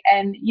cliquey,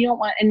 and you don't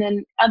want, and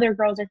then other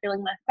girls are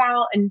feeling left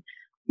out, and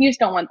you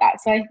just don't want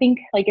that. So I think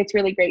like it's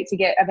really great to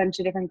get a bunch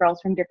of different girls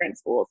from different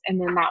schools, and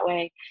then that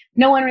way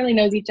no one really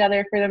knows each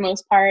other for the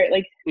most part.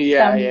 Like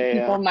some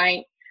people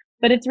might,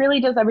 but it's really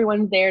just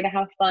everyone's there to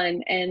have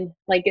fun and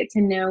like get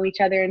to know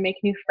each other and make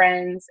new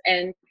friends.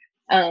 And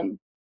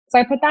so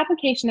I put the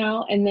application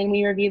out, and then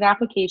we review the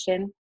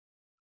application,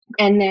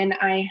 and then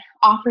I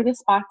offer the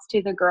spots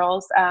to the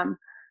girls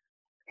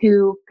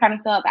who kind of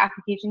fill out the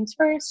applications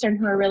first and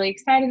who are really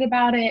excited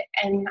about it.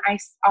 And I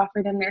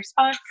offer them their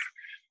spots,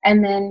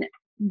 and then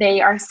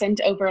they are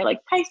sent over like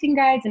pricing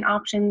guides and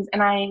options.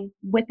 And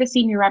with the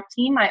senior rep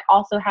team, I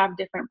also have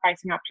different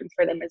pricing options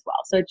for them as well.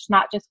 So it's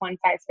not just one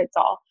size fits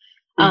all.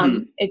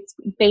 It's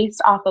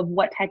based off of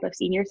what type of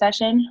senior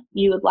session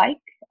you would like,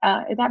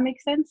 if that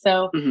makes sense.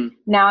 So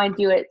now I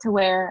do it to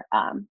where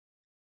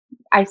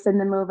I send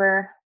them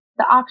over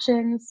the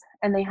options,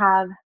 and they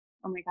have,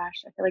 oh my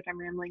gosh, I feel like I'm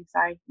rambling.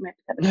 Sorry. No,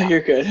 you're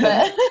good.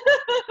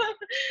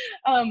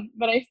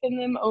 But I send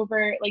them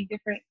over like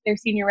their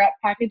senior rep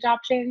package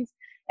options.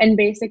 And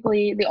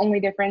basically the only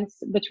difference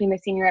between the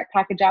senior rep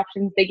package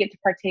options, they get to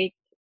partake,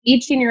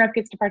 each senior rep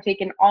gets to partake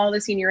in all the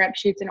senior rep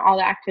shoots and all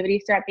the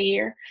activities throughout the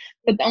year.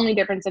 But the only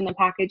difference in the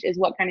package is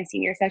what kind of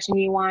senior session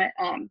you want.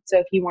 So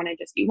if you want to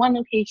just do one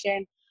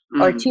location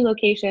or two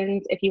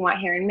locations, if you want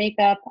hair and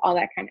makeup, all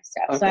that kind of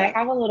stuff. So I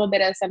have a little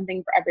bit of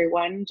something for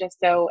everyone, just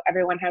so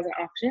everyone has an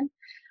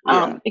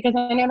option. Because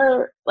I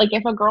never, like,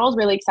 if a girl's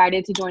really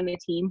excited to join the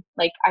team,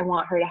 like, I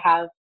want her to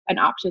have an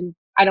option.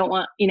 I don't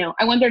want,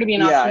 I want there to be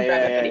an option for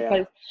everybody,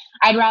 because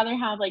I'd rather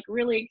have like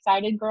really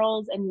excited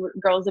girls and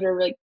girls that are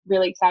really,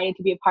 really excited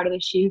to be a part of the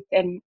shoot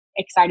and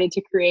excited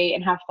to create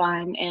and have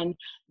fun and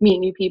meet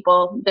new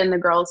people than the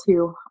girls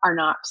who are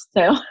not.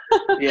 So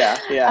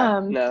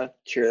no,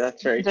 true.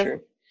 That's very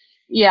true.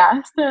 Yeah.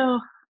 So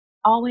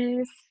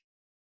always.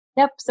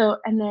 Yep. So,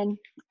 and then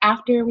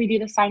after we do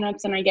the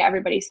signups and I get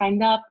everybody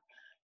signed up,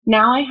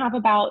 now I have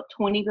about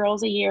 20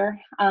 girls a year.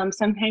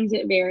 Sometimes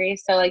it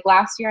varies. So like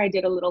last year I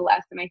did a little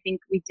less, and I think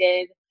we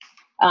did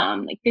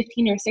like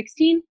 15 or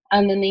 16.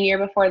 And then the year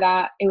before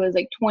that it was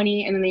like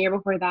 20. And then the year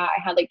before that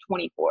I had like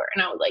 24.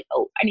 And I was like,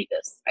 oh, I need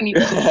this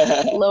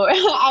lower.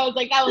 I was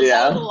like, that was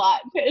a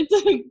lot.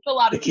 It's a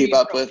lot to keep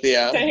up with, to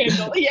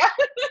handle.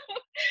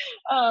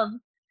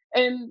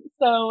 And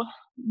so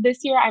this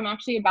year I'm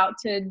actually about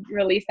to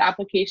release the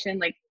application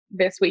like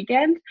this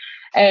weekend.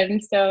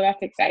 And so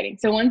that's exciting.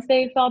 So once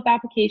they fill out the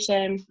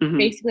application,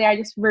 basically I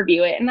just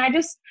review it, and I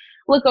just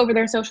look over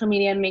their social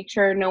media and make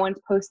sure no one's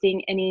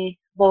posting any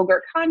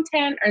vulgar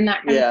content or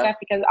that kind of stuff,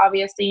 because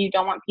obviously you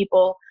don't want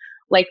people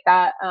like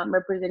that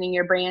representing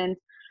your brand.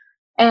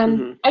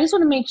 And I just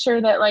want to make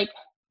sure that like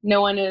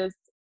no one is,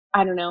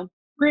 I don't know,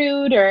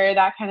 rude or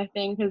that kind of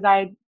thing, because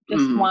I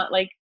just want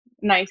like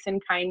nice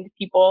and kind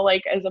people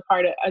like as a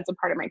part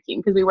of my team,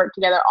 because we work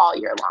together all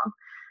year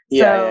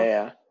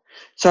long.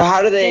 So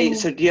how do they,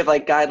 so do you have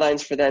like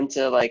guidelines for them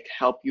to like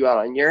help you out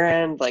on your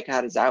end? Like,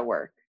 how does that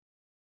work?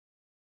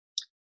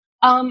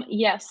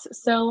 Yes.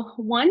 So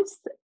once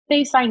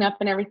they sign up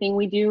and everything,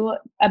 we do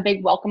a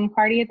big welcome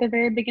party at the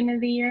very beginning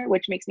of the year,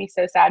 which makes me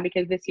so sad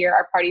because this year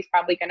our party's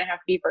probably going to have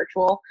to be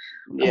virtual.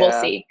 We'll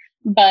see.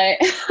 But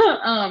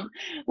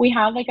we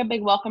have like a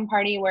big welcome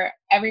party where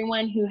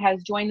everyone who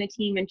has joined the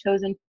team and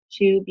chosen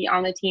to be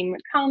on the team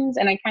comes,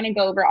 and I kind of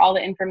go over all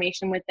the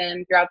information with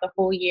them throughout the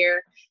whole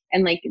year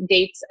and like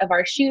dates of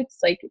our shoots.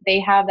 Like they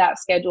have that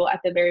schedule at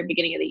the very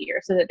beginning of the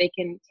year so that they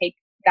can take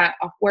that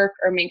off work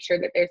or make sure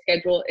that their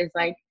schedule is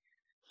like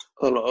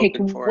picked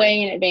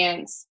way in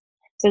advance.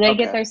 So they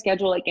get their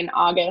schedule like in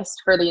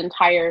August for the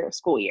entire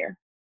school year.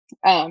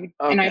 And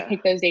I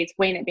pick those dates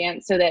way in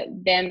advance so that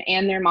them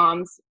and their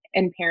moms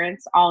and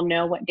parents all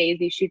know what days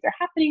these shoots are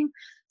happening,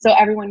 so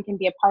everyone can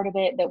be a part of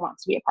it that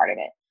wants to be a part of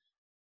it.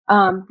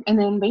 And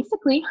then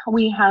basically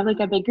we have like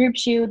a big group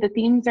shoot. The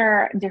themes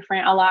are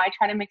different a lot. I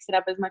try to mix it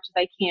up as much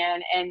as I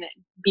can and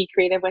be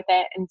creative with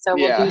it. And so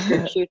we'll do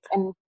group shoots.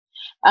 And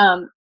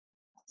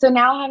so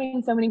now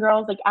having so many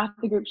girls like at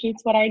the group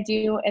shoots, what I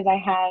do is I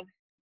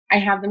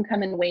have them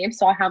come in waves.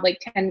 So I'll have like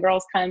 10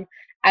 girls come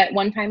at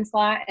one time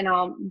slot, and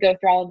I'll go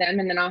through all of them.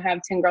 And then I'll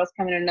have 10 girls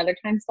come in another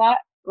time slot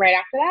right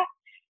after that.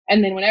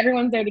 And then when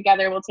everyone's there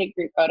together, we'll take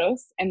group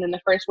photos. And then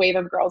the first wave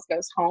of girls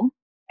goes home.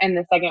 and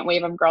the second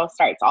wave of girls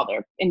starts all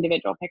their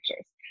individual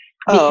pictures.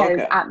 Oh, Because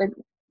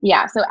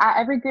okay. so at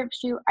every group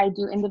shoot, I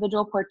do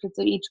individual portraits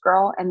of each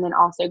girl and then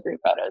also group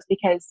photos,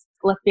 because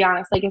let's be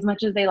honest, like as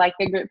much as they like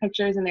the group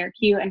pictures and they're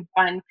cute and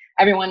fun,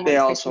 everyone They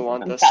wants also pictures of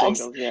want the themselves.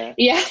 singles, yeah.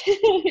 Yeah.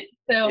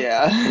 So,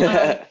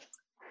 Yeah.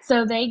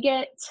 so they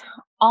get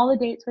all the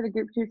dates for the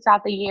group shoots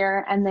throughout the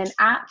year. And then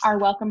at our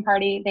welcome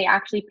party, they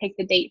actually pick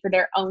the date for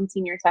their own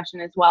senior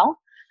session as well.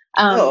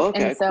 Oh,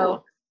 And okay, so,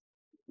 cool.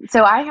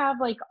 so I have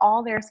like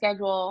all their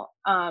schedule,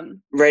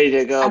 Ready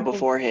to go as of,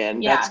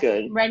 beforehand. That's yeah,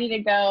 good. ready to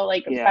go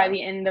like by Yeah.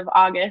 the end of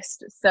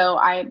August. So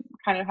I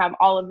kind of have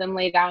all of them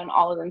laid out and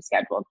all of them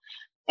scheduled.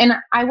 And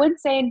I would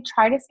say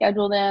try to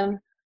schedule them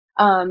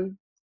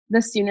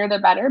the sooner the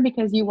better,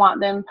 because you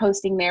want them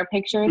posting their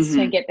pictures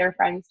to Hmm. get their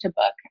friends to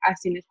book as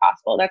soon as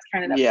possible. That's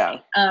kind of the Yeah.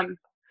 point.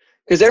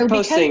 Because they're So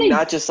because posting they,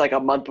 not just like a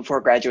month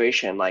before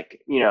graduation,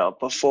 like,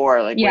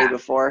 before, like way yeah,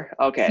 before.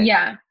 Okay.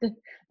 yeah.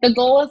 The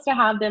goal is to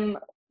have them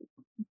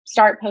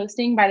start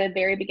posting by the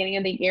very beginning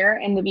of the year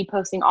and to be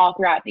posting all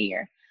throughout the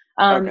year.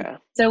 Okay.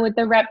 So with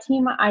the rep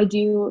team, I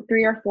do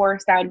 3 or 4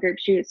 styled group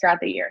shoots throughout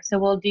the year. So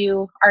we'll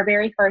do our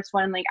very first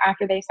one, like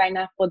after they sign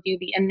up, we'll do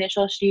the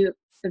initial shoot,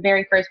 the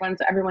very first one,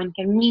 so everyone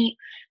can meet,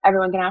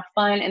 everyone can have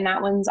fun, and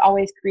that one's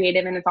always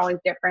creative and it's always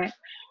different.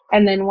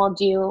 And then we'll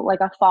do like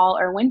a fall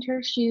or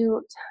winter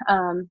shoot.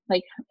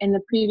 Like in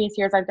the previous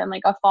years, I've done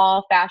like a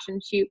fall fashion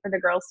shoot for the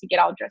girls to get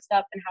all dressed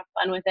up and have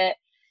fun with it.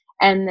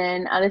 And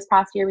then this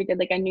past year we did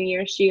like a New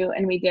Year's shoot,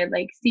 and we did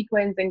like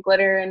sequins and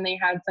glitter, and they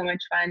had so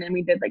much fun. And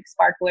we did like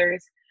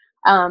sparklers.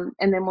 And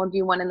then we'll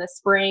do one in the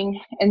spring.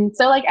 And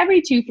so like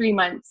every 2-3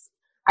 months,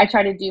 I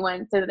try to do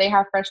one so that they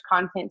have fresh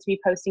content to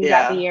be posting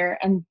throughout the Yeah. year.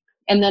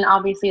 And then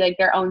obviously like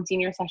their own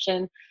senior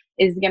session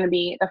is going to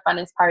be the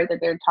funnest part that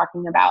they're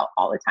talking about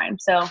all the time.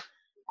 So,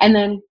 and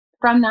then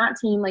from that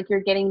team, like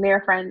you're getting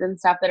their friends and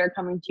stuff that are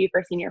coming to you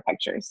for senior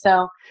pictures.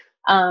 So,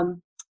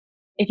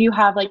 if you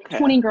have like Okay.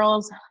 20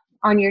 girls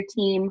on your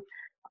team,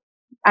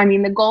 I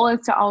mean, the goal is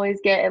to always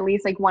get at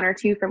least like 1 or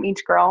 2 from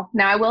each girl.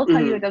 Now, I will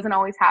tell you, Hmm. it doesn't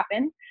always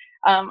happen.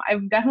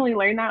 I've definitely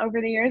learned that over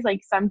the years.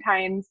 Like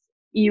sometimes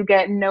you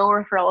get no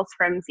referrals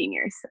from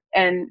seniors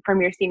and from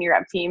your senior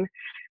rep team.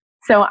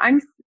 So I'm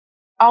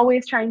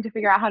always trying to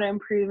figure out how to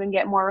improve and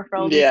get more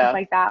referrals and stuff Yeah.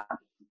 like that.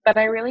 But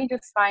I really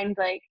just find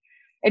like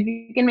if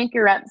you can make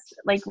your reps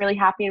like really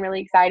happy and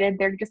really excited,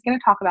 they're just going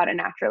to talk about it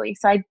naturally.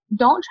 So I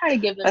don't try to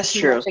give them That's too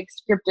much true. like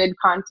scripted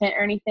content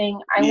or anything.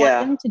 I want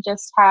Yeah. them to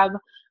just have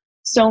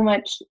so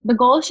much. The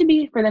goal should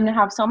be for them to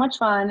have so much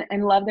fun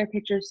and love their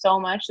pictures so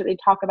much that they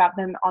talk about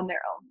them on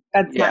their own.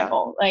 That's my Yeah.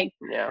 goal. Like,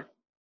 Yeah.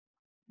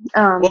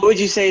 What um, would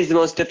you say is the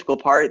most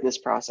difficult part in this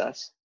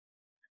process?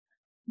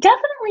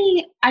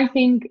 definitely, I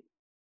think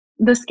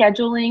the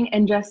scheduling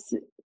and just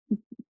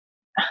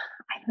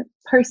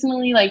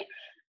personally, like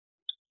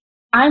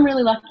I'm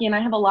really lucky and I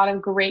have a lot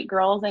of great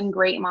girls and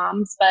great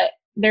moms, but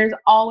there's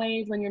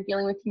always, when you're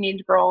dealing with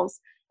teenage girls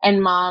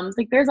and moms,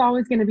 like there's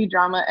always going to be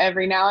drama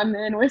every now and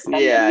then with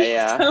Yeah, somebody.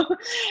 yeah. So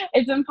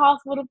it's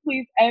impossible to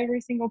please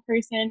every single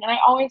person. And I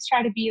always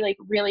try to be like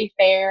really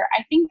fair.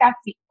 I think that's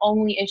the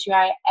only issue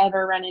I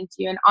ever run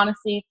into. And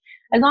honestly,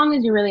 as long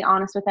as you're really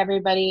honest with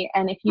everybody,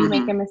 and if you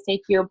make Hmm. a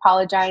mistake, you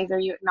apologize or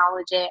you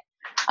acknowledge it,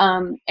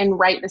 and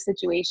right the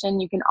situation,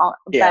 you can all,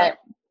 Yeah. but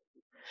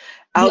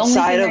the only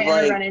Outside thing I of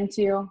ever like, run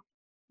into,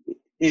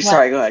 what?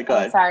 sorry, go ahead, go Oh,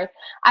 ahead. sorry.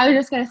 I was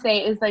just gonna say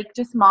is like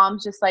just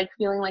moms just like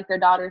feeling like their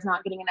daughter's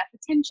not getting enough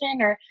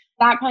attention or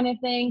that kind of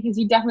thing, because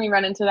you definitely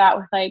run into that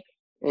with like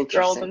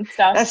girls Interesting. and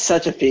stuff. That's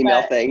such a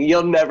female But thing.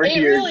 You'll never it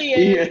really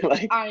hear is.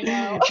 like I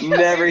know.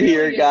 never It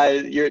hear really a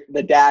is. guy,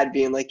 the dad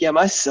being like, "Yeah,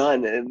 my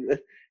son," and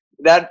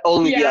that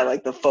only be on Yeah.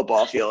 like the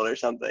football field or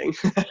something.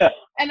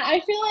 And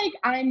I feel like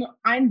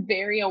I'm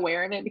very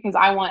aware of it because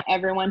I want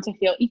everyone to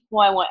feel equal.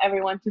 I want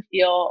everyone to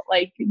feel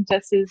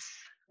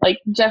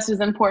just as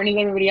important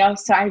as everybody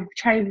else. So I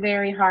try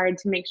very hard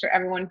to make sure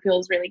everyone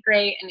feels really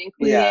great and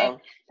included Yeah.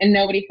 and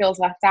nobody feels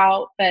left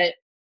out. But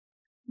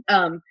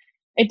um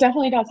it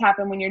definitely does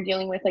happen when you're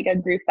dealing with like a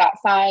group that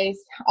size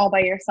all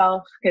by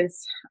yourself,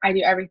 because I do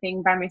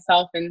everything by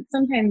myself and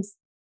sometimes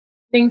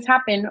things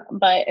happen.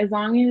 But as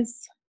long as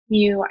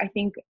I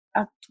think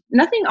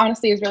nothing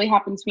honestly has really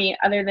happened to me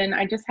other than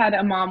I just had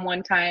a mom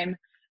one time,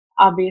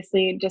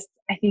 obviously, just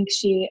I think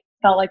she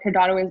felt like her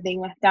daughter was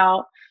being left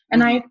out.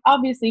 And I Hmm.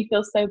 obviously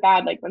feel so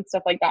bad like when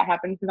stuff like that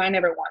happens, because I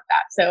never want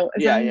that. So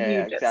as Yeah, long as yeah,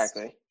 yeah, you just,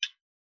 exactly.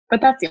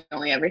 but that's the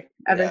only Yeah.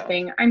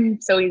 everything. I'm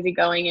so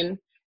easygoing and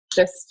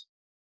just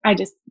I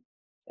just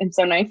am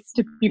so nice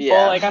to people.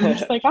 Like I'm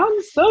just Yeah. like,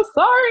 I'm so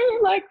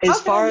sorry. Like, how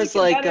As can I far make as it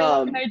like, better?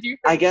 What can I do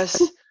for I you?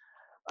 guess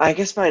I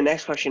guess my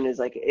next question is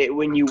like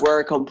when you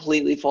were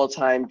completely full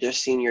time,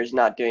 just seniors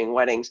not doing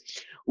weddings,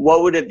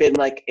 what would have been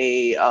like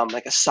a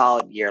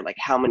solid year? Like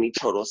how many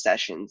total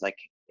sessions like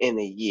in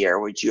a year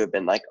would you have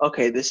been like,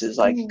 okay, this is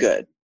like Mhm.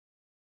 good?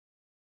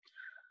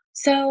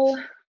 So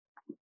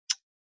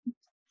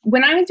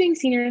when I was doing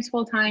seniors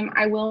full time,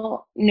 I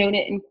will note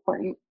it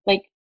important,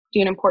 like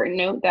do an important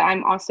note that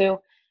I'm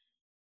also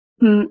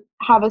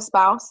have a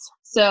spouse.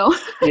 So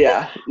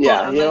Yeah. hold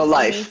on, let me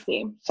Life.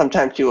 see.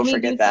 Sometimes people Let me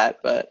forget do that,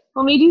 but.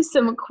 Let me do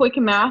some quick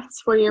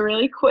maths for you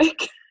really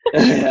quick.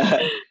 Yeah.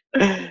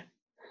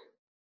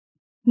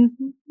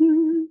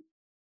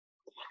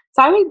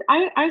 So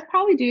I was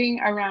probably doing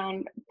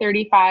around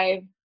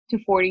 35 to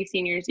 40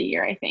 seniors a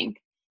year, I think.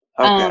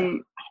 Okay.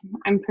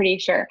 I'm pretty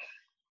sure.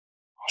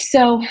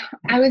 So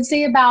I would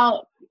say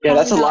Yeah,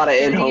 that's probably a about lot of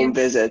 30. in-home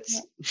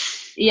visits.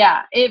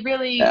 Yeah,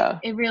 Yeah.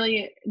 it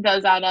really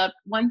does add up.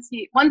 Once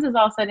it's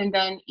all said and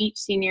done, each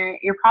senior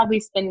you're probably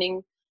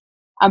spending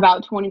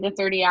about 20 to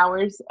 30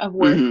 hours of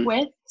work Hmm.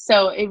 with.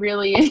 So it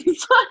really is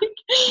like,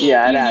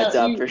 Yeah, it adds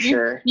up for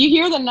sure. you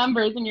hear the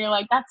numbers and you're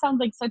like, that sounds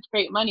like such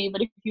great money.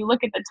 But if you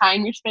look at the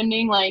time you're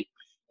spending, like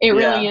it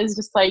really Yeah. is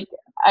just like,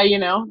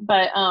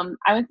 but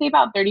I would say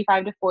about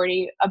 35 to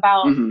 40,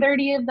 about Hmm.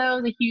 30 of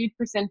those, a huge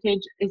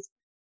percentage is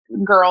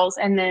girls.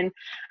 And then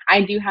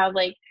I do have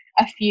like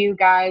a few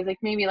guys, like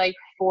maybe like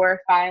 4 or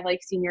 5 like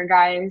senior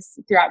guys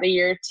throughout the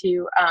year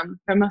too.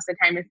 But most of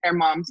the time it's their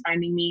moms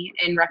finding me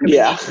and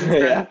Yeah. recommendations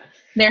Yeah. from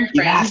their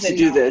You have friends. to And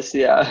do no, this.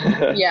 Yeah.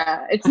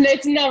 yeah,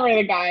 it's never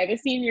the guy. The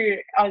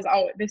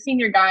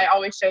senior guy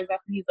always shows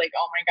up and he's like,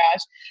 oh my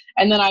gosh.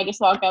 And then I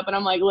just walk up and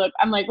I'm like, look,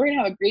 we're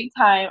gonna have a great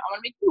time. I'm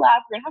gonna make you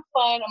laugh. We're gonna have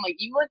fun. I'm like,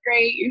 you look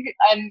great.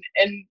 And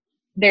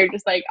they're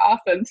just like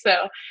awesome.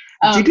 So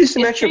Did you do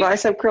some it's extra great.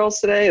 bicep curls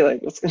today?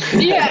 Like, what's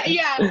Yeah.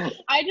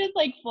 I just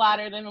like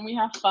flatter them and we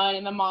have fun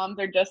and the moms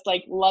are just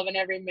like loving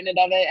every minute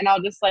of it. And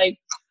I'll just like,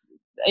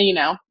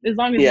 as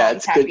long as Yeah, mom's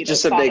it's good. happy,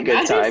 Just that's a all that big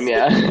good matters. time.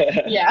 Yeah.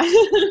 Yeah.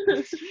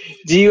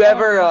 Do you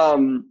ever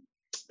Um,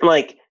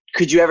 like?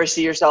 Could you ever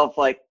see yourself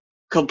like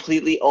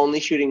completely only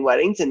shooting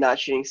weddings and not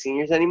shooting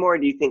seniors anymore? Or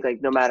do you think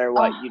like no matter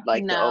oh what, you'd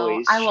like to no,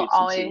 always I will shoot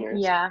some always,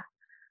 seniors? yeah.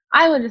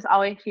 I will just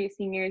always shoot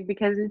seniors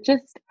because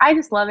I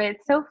just love it.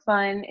 It's so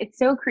fun. It's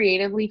so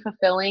creatively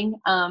fulfilling.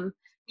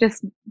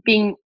 Just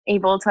being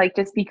able to like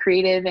just be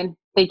creative and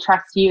they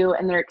trust you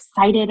and they're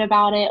excited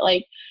about it.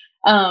 Like,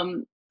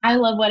 I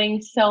love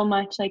weddings so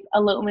much. Like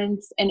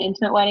elopements and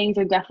intimate weddings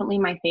are definitely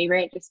my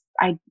favorite.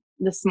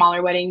 The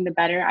smaller wedding, the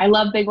better. I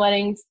love big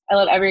weddings. I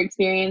love every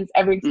experience.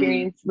 Every Mm,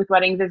 experience with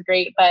weddings is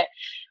great, but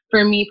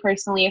for me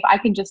personally, if I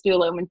could just do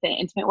elopements and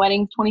intimate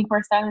weddings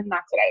 24/7,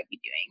 that's what I would be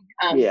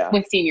doing. yeah.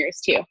 With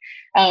seniors too.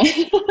 Um,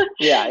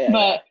 Yeah.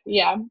 but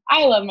yeah,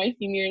 I love my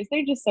seniors.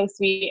 They're just so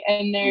sweet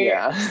and they're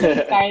so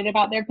Yeah. excited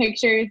about their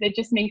pictures. It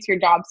just makes your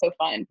job so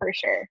fun for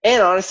sure.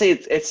 And honestly,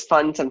 it's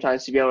fun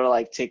sometimes to be able to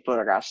like take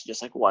photographs of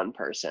just like one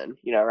person,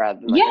 rather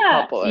than like a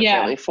Yeah, couple or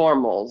yeah, family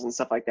formals and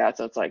stuff like that.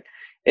 So it's like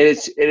it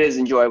is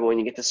enjoyable when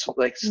you get to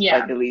like yeah.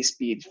 at least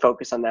be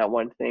focused on that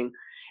one thing.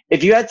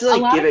 If you had to A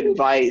like lot give of people.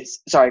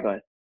 advice, sorry, go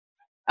ahead.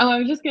 Oh, I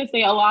was just gonna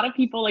say a lot of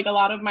people, like a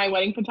lot of my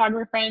wedding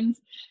photographer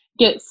friends,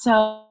 get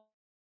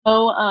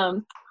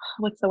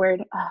what's the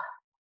word?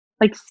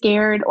 Like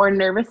scared or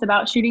nervous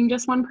about shooting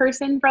just one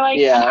person for like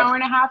an Yeah, hour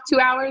and a half, 2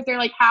 hours. They're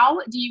like, how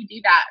do you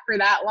do that for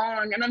that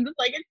long? And I'm just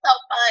like, it's so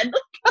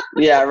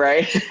yeah,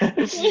 right.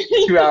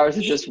 fun. 2 hours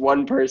of just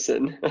one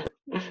person.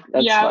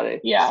 That's Yeah,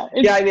 funny. yeah.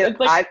 Yeah, I mean, It's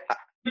like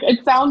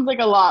it sounds like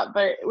a lot,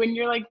 but when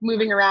you're like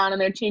moving around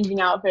and they're changing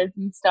outfits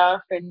and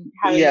stuff and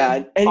having to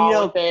yeah, and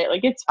ball with it,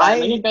 like it's fun.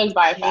 Like I it goes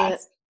by can't.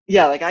 fast.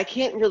 Yeah, like I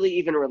can't really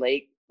even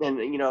relate. And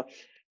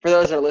for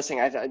those that are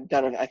listening, I've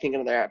done I think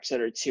another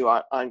episode or two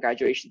on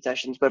graduation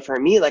sessions. But for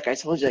me, like I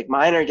told you, like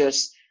mine are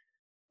just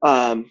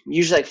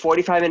usually like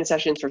 45-minute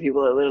sessions for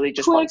people that literally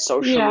just want Quick,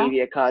 social yeah.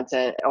 media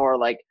content, or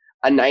like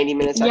a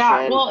 90-minute Yeah,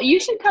 session, well, you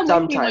should come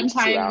with me one sometimes two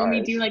time when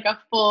we do hours. like a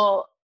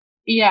full.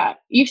 Yeah,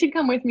 you should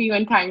come with me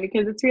one time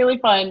because it's really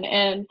fun,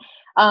 and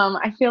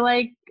I feel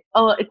like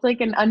it's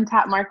like an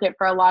untapped market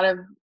for a lot of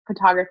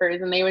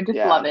photographers, and they would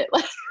just love Yeah. it.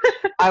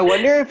 I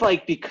wonder if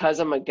like because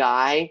I'm a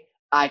guy,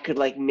 I could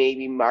like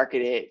maybe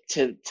market it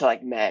to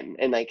like men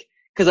and like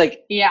because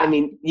like I Yeah,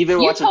 mean you've been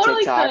you watching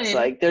totally TikToks, could.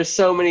 like there's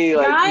so many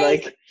like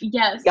Guys, like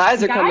yes,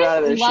 guys are coming guys out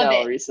of their love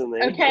shell it.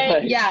 recently. Okay,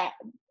 Like yeah,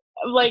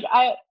 like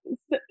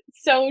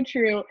so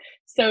true,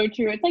 so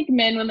true. It's like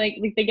men when they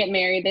get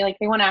married,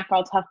 they want to act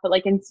all tough, but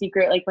like in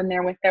secret, like when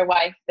they're with their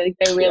wife, they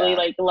really yeah.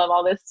 like love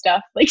all this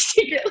stuff, like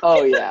secretly.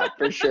 Oh yeah,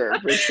 for sure,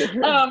 for sure.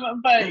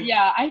 But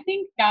yeah, I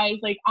think guys,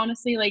 like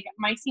honestly, like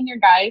my senior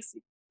guys,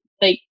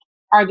 like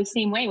are the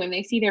same way when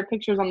they see their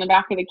pictures on the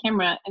back of the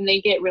camera and they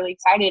get really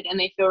excited and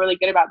they feel really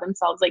good about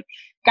themselves. Like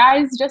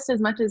guys, just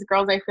as much as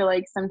girls, I feel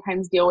like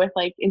sometimes deal with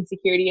like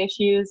insecurity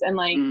issues and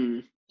like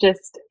Mm,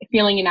 just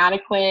feeling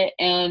inadequate.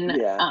 And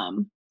yeah.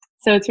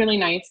 so it's really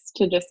nice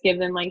to just give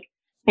them like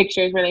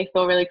pictures where they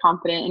feel really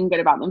confident and good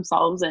about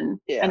themselves. And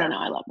I don't Yeah. know,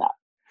 I love that.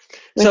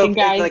 With So the if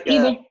guys, like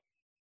either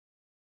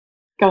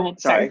go ahead,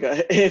 sorry, sorry. go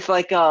ahead. If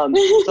like so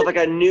if like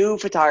a new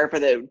photographer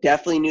that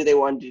definitely knew they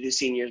wanted to do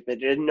seniors but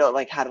didn't know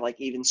like how to like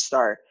even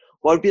start,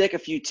 what would be like a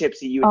few tips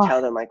that you would Oh,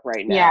 tell them like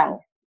right yeah.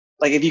 now?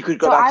 Like if you could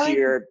go So back I to would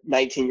your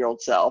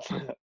 19-year-old self.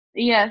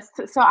 Yes.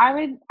 So I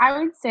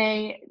would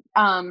say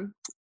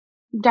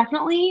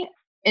definitely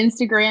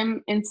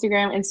Instagram,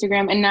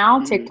 and now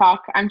Mhm.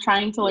 TikTok. I'm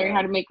trying to learn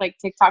how Yeah. to make like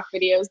TikTok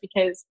videos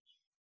because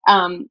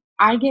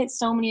I get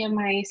so many of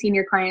my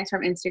senior clients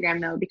from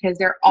Instagram though, because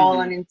they're all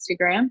on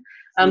Instagram.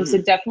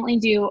 So definitely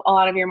do a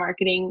lot of your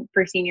marketing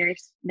for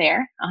seniors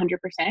there,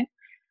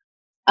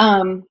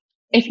 100%.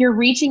 If you're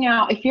reaching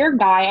out, if you're a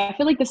guy, I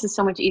feel like this is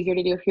so much easier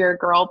to do if you're a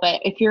girl,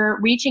 but if you're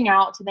reaching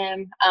out to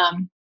them,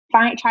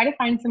 try to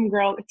find some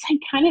girl. It's like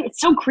it's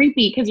so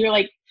creepy because you're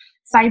like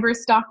cyber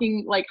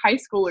stalking like high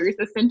schoolers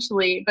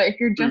essentially. But if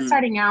you're just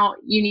starting out,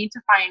 you need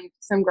to find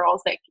some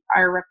girls that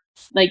are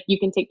like you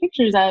can take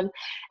pictures of,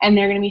 and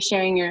they're going to be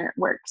sharing your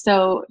work.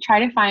 So try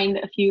to find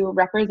a few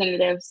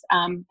representatives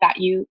that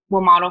you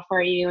will model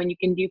for you, and you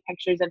can do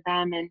pictures of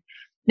them, and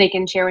they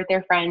can share with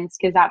their friends,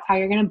 because that's how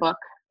you're going to book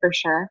for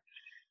sure.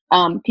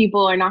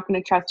 People are not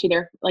going to trust you.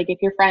 They're like, if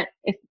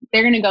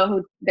they're going to go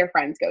who their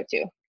friends go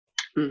to,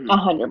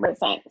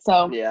 100%.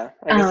 So yeah,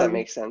 I guess that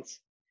makes sense.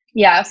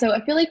 Yeah. So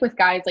I feel like with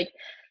guys, like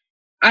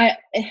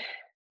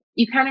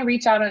you kind of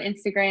reach out on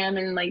Instagram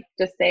and like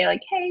just say like,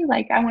 hey,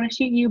 like I want to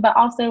shoot you, but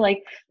also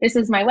like, this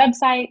is my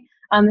website.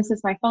 This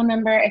is my phone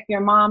number. If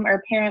your mom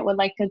or parent would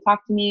like to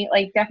talk to me,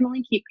 like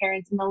definitely keep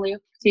parents in the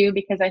loop too,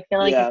 because I feel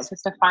like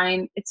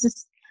it's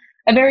just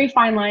a very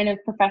fine line of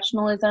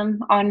professionalism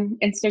on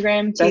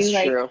Instagram too. That's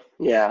like, true.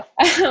 Yeah.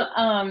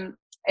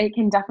 It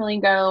can definitely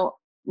go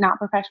not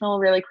professional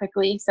really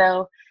quickly.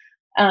 So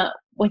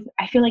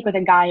I feel like with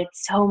a guy,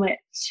 it's so much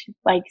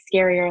like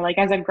scarier. Like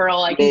as a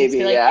girl, I can just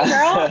be like, hey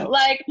girl,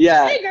 like,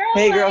 yeah, hey girl,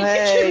 hey girl, like,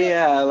 hey,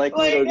 yeah, like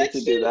we don't get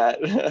to do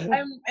that.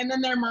 And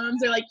then their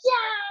moms are like,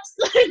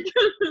 yes, like,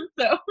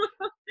 so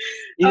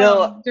you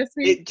know,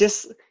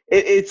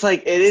 it's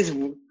like it is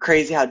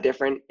crazy how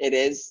different it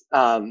is.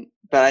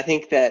 But I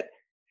think that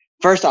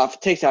first off,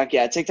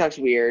 TikTok's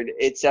weird.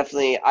 It's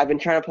definitely I've been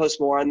trying to post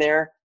more on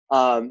there.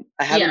 I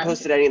haven't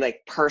posted any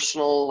like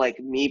personal, like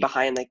me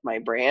behind like my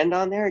brand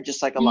on there,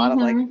 just like a lot of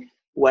like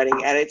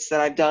wedding edits that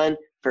I've done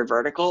for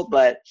vertical,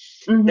 but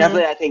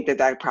definitely I think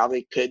that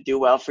probably could do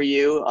well for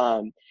you.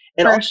 And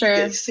for also, sure.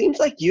 it seems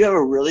like you have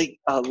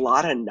a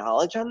lot of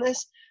knowledge on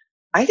this.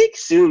 I think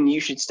soon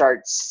you should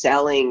start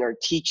selling or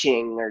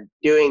teaching or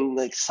doing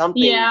like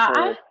something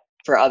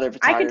for other photographers.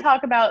 I could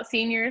talk about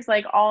seniors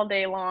like all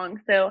day long.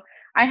 So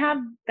I have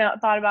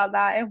thought about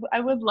that.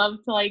 I would love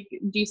to like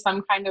do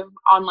some kind of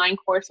online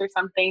course or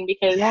something,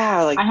 because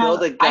like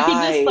build a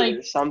guide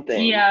or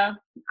something. Yeah,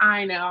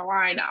 I know.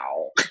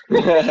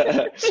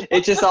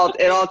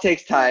 it all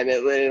takes time.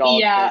 It all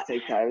does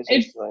take time.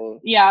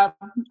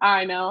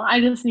 I know.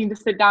 I just need to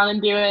sit down and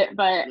do it,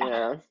 but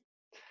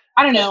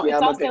I don't know.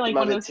 It's also like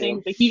one of those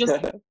things like you just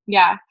and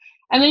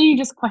then you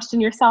just question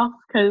yourself,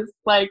 because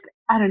like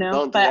I don't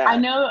know, but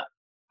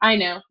I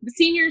know the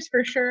seniors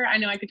for sure. I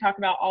know I could talk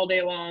about all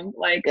day long.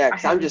 Like,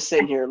 because I'm just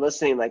sitting here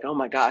listening, like, oh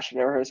my gosh, I've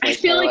never heard. I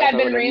feel like I've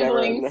been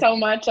rambling so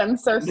much. I'm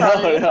so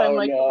sorry.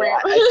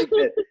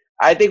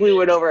 I think we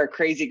went over a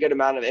crazy good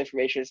amount of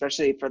information,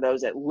 especially for those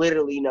that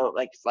literally know,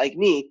 like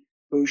me,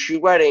 who shoot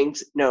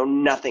weddings, know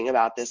nothing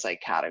about this like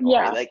category.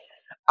 Yeah. Like,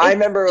 I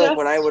remember like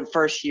when I would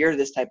first hear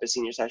this type of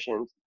senior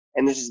session,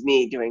 and this is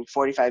me doing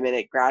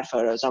 45-minute grad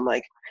photos. I'm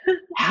like,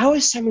 how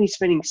is somebody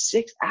spending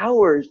 6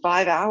 hours,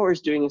 5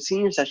 hours doing a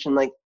senior session?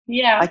 Like,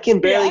 I can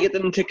barely get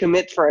them to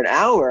commit for an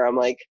hour. I'm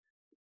like,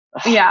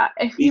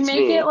 if you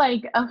make it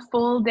like a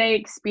full day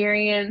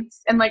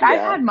experience, and like I've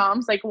had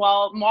moms like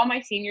while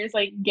my seniors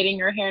like getting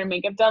her hair and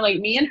makeup done, like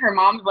me and her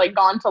mom have like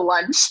gone to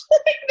lunch.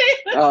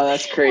 Oh,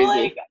 that's crazy.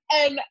 Like,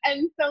 and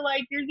so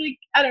like you're like,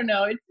 I don't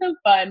know, it's so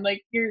fun.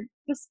 Like you're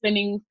just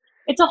spending.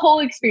 It's a whole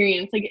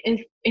experience. Like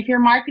if you're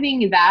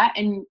marketing that,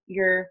 and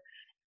you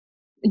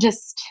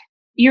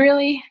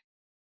really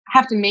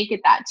have to make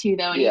it that too,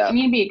 though, and you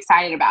need to be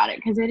excited about it,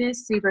 because it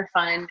is super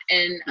fun.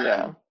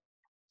 And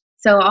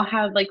so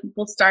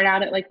we'll start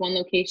out at like one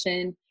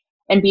location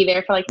and be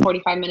there for like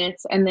 45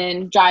 minutes, and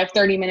then drive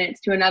 30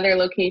 minutes to another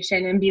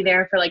location and be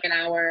there for like an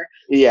hour.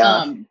 It's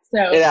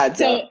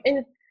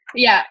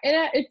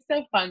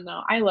so fun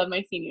though. I love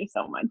my seniors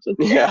so much.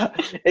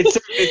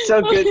 It's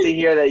so good to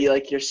hear that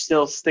you're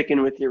still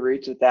sticking with your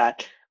roots with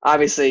that.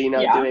 Obviously,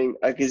 doing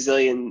a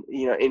gazillion,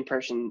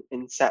 in-person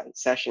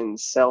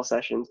sell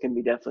sessions can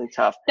be definitely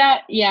tough.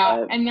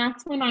 And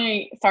that's when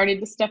I started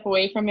to step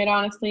away from it,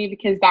 honestly,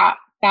 because that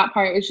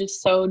part was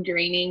just so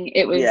draining.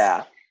 It was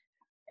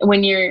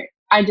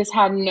I just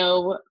had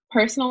no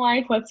personal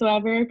life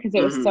whatsoever, because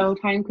it was so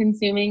time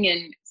consuming.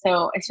 And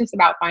so it's just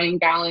about finding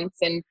balance.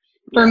 And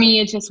for me,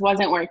 it just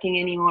wasn't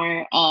working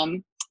anymore.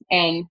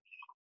 And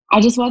I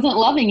just wasn't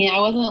loving it.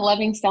 I wasn't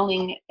loving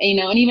selling, and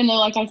even though,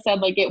 like I said,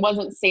 like it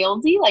wasn't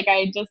salesy, like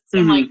I just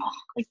am like,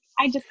 like,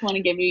 I just want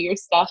to give you your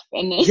stuff.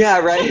 And then And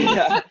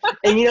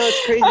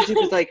it's crazy too,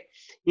 because like,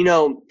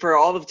 for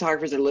all the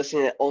photographers that are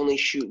listening that only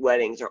shoot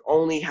weddings or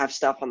only have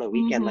stuff on the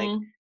weekend, like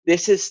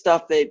this is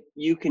stuff that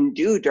you can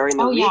do during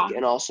the week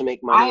and also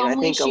make money. I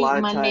think a lot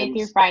of Monday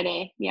through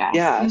Friday.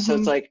 So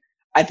it's like,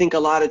 I think a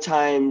lot of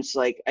times,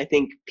 like, I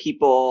think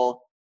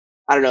people,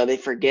 I don't know, they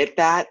forget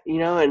that,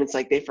 and it's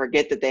like they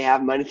forget that they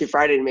have Monday through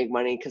Friday to make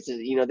money, because,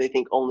 they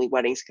think only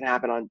weddings can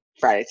happen on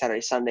Friday,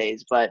 Saturday,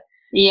 Sundays. But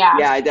Yeah,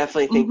 I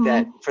definitely think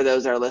that for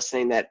those that are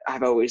listening that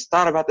I've always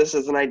thought about this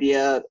as an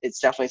idea, it's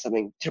definitely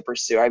something to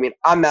pursue. I mean,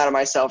 I'm mad at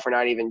myself for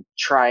not even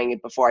trying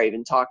it before I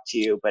even talked to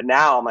you, but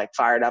now I'm like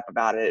fired up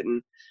about it.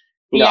 And,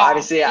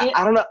 obviously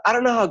I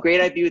don't know how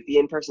great I'd be with the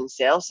in-person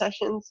sales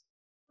sessions.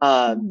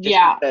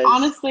 Because,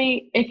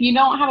 honestly, if you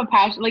don't have a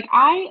passion, like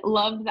I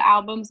loved the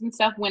albums and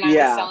stuff when I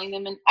was selling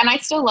them, and I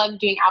still love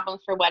doing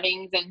albums for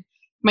weddings and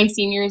my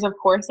seniors, of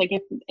course, like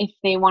if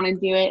they want to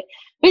do it.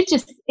 But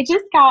it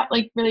just got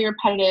like really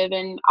repetitive,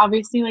 and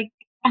obviously, like,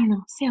 I don't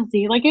know,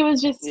 salesy. Like it was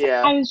just,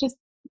 I was just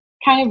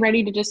kind of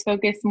ready to just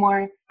focus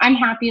more. I'm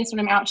happiest when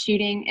I'm out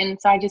shooting, and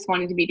so I just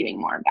wanted to be doing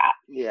more of that.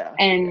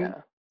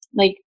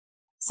 Like,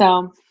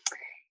 so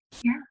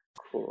yeah.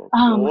 Cool.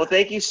 Well,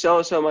 thank you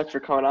so much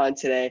for coming on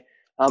today.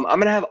 I'm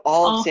going to have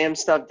all of Sam's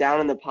stuff down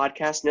in the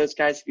podcast notes,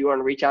 guys. If you want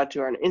to reach out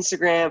to her on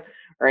Instagram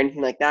or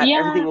anything like that,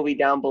 everything will be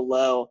down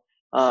below.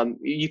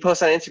 You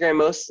post on Instagram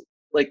most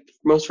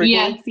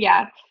frequently?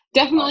 Yes,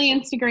 definitely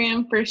awesome.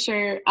 Instagram for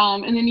sure.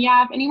 And then,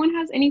 if anyone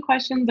has any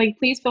questions, like,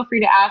 please feel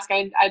free to ask.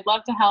 I'd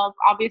love to help.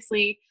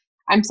 Obviously,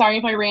 I'm sorry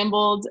if I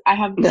rambled. I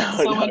have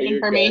so much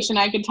information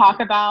I could talk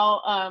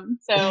about.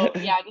 So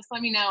just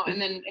let me know.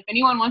 And then if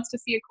anyone wants to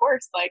see a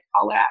course, like,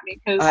 holler at me.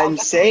 Cause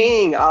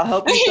I'll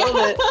help you film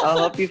it. I'll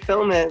help you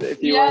film it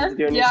if you want to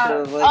do any sort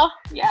of like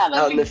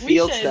out in the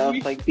field stuff,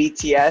 like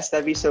BTS.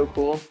 That'd be so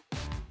cool.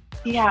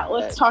 Yeah,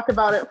 let's talk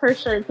about it for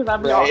sure, because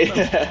that'd be awesome.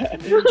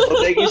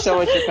 Well, thank you so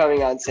much for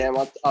coming on, Sam.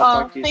 I'll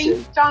talk to you soon.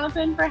 Thanks,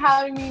 Jonathan, for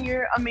having me.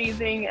 You're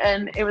amazing,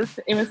 and it was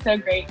so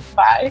great.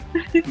 Bye.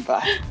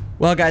 Bye.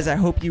 Well, guys, I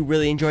hope you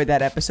really enjoyed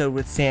that episode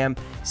with Sam.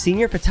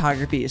 Senior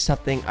photography is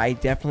something I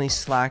definitely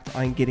slacked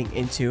on getting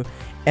into.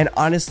 And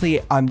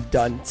honestly, I'm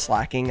done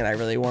slacking, and I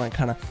really want to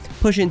kind of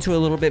push into a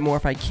little bit more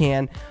if I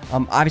can.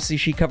 Obviously,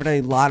 she covered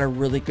a lot of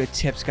really good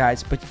tips,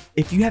 guys. But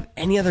if you have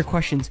any other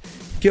questions,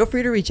 feel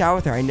free to reach out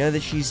with her. I know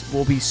that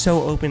will be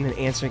so open in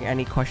answering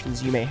any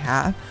questions you may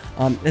have,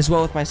 as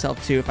well with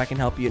myself too, if I can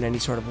help you in any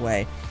sort of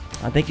way.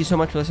 Thank you so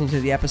much for listening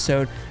to the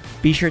episode.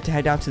 Be sure to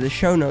head down to the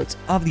show notes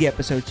of the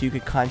episode so you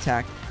could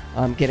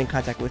get in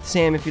contact with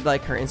Sam if you'd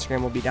like. Her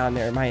Instagram will be down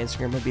there. My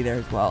Instagram will be there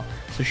as well.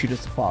 So shoot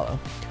us a follow.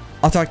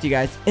 I'll talk to you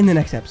guys in the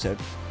next episode.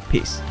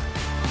 Peace.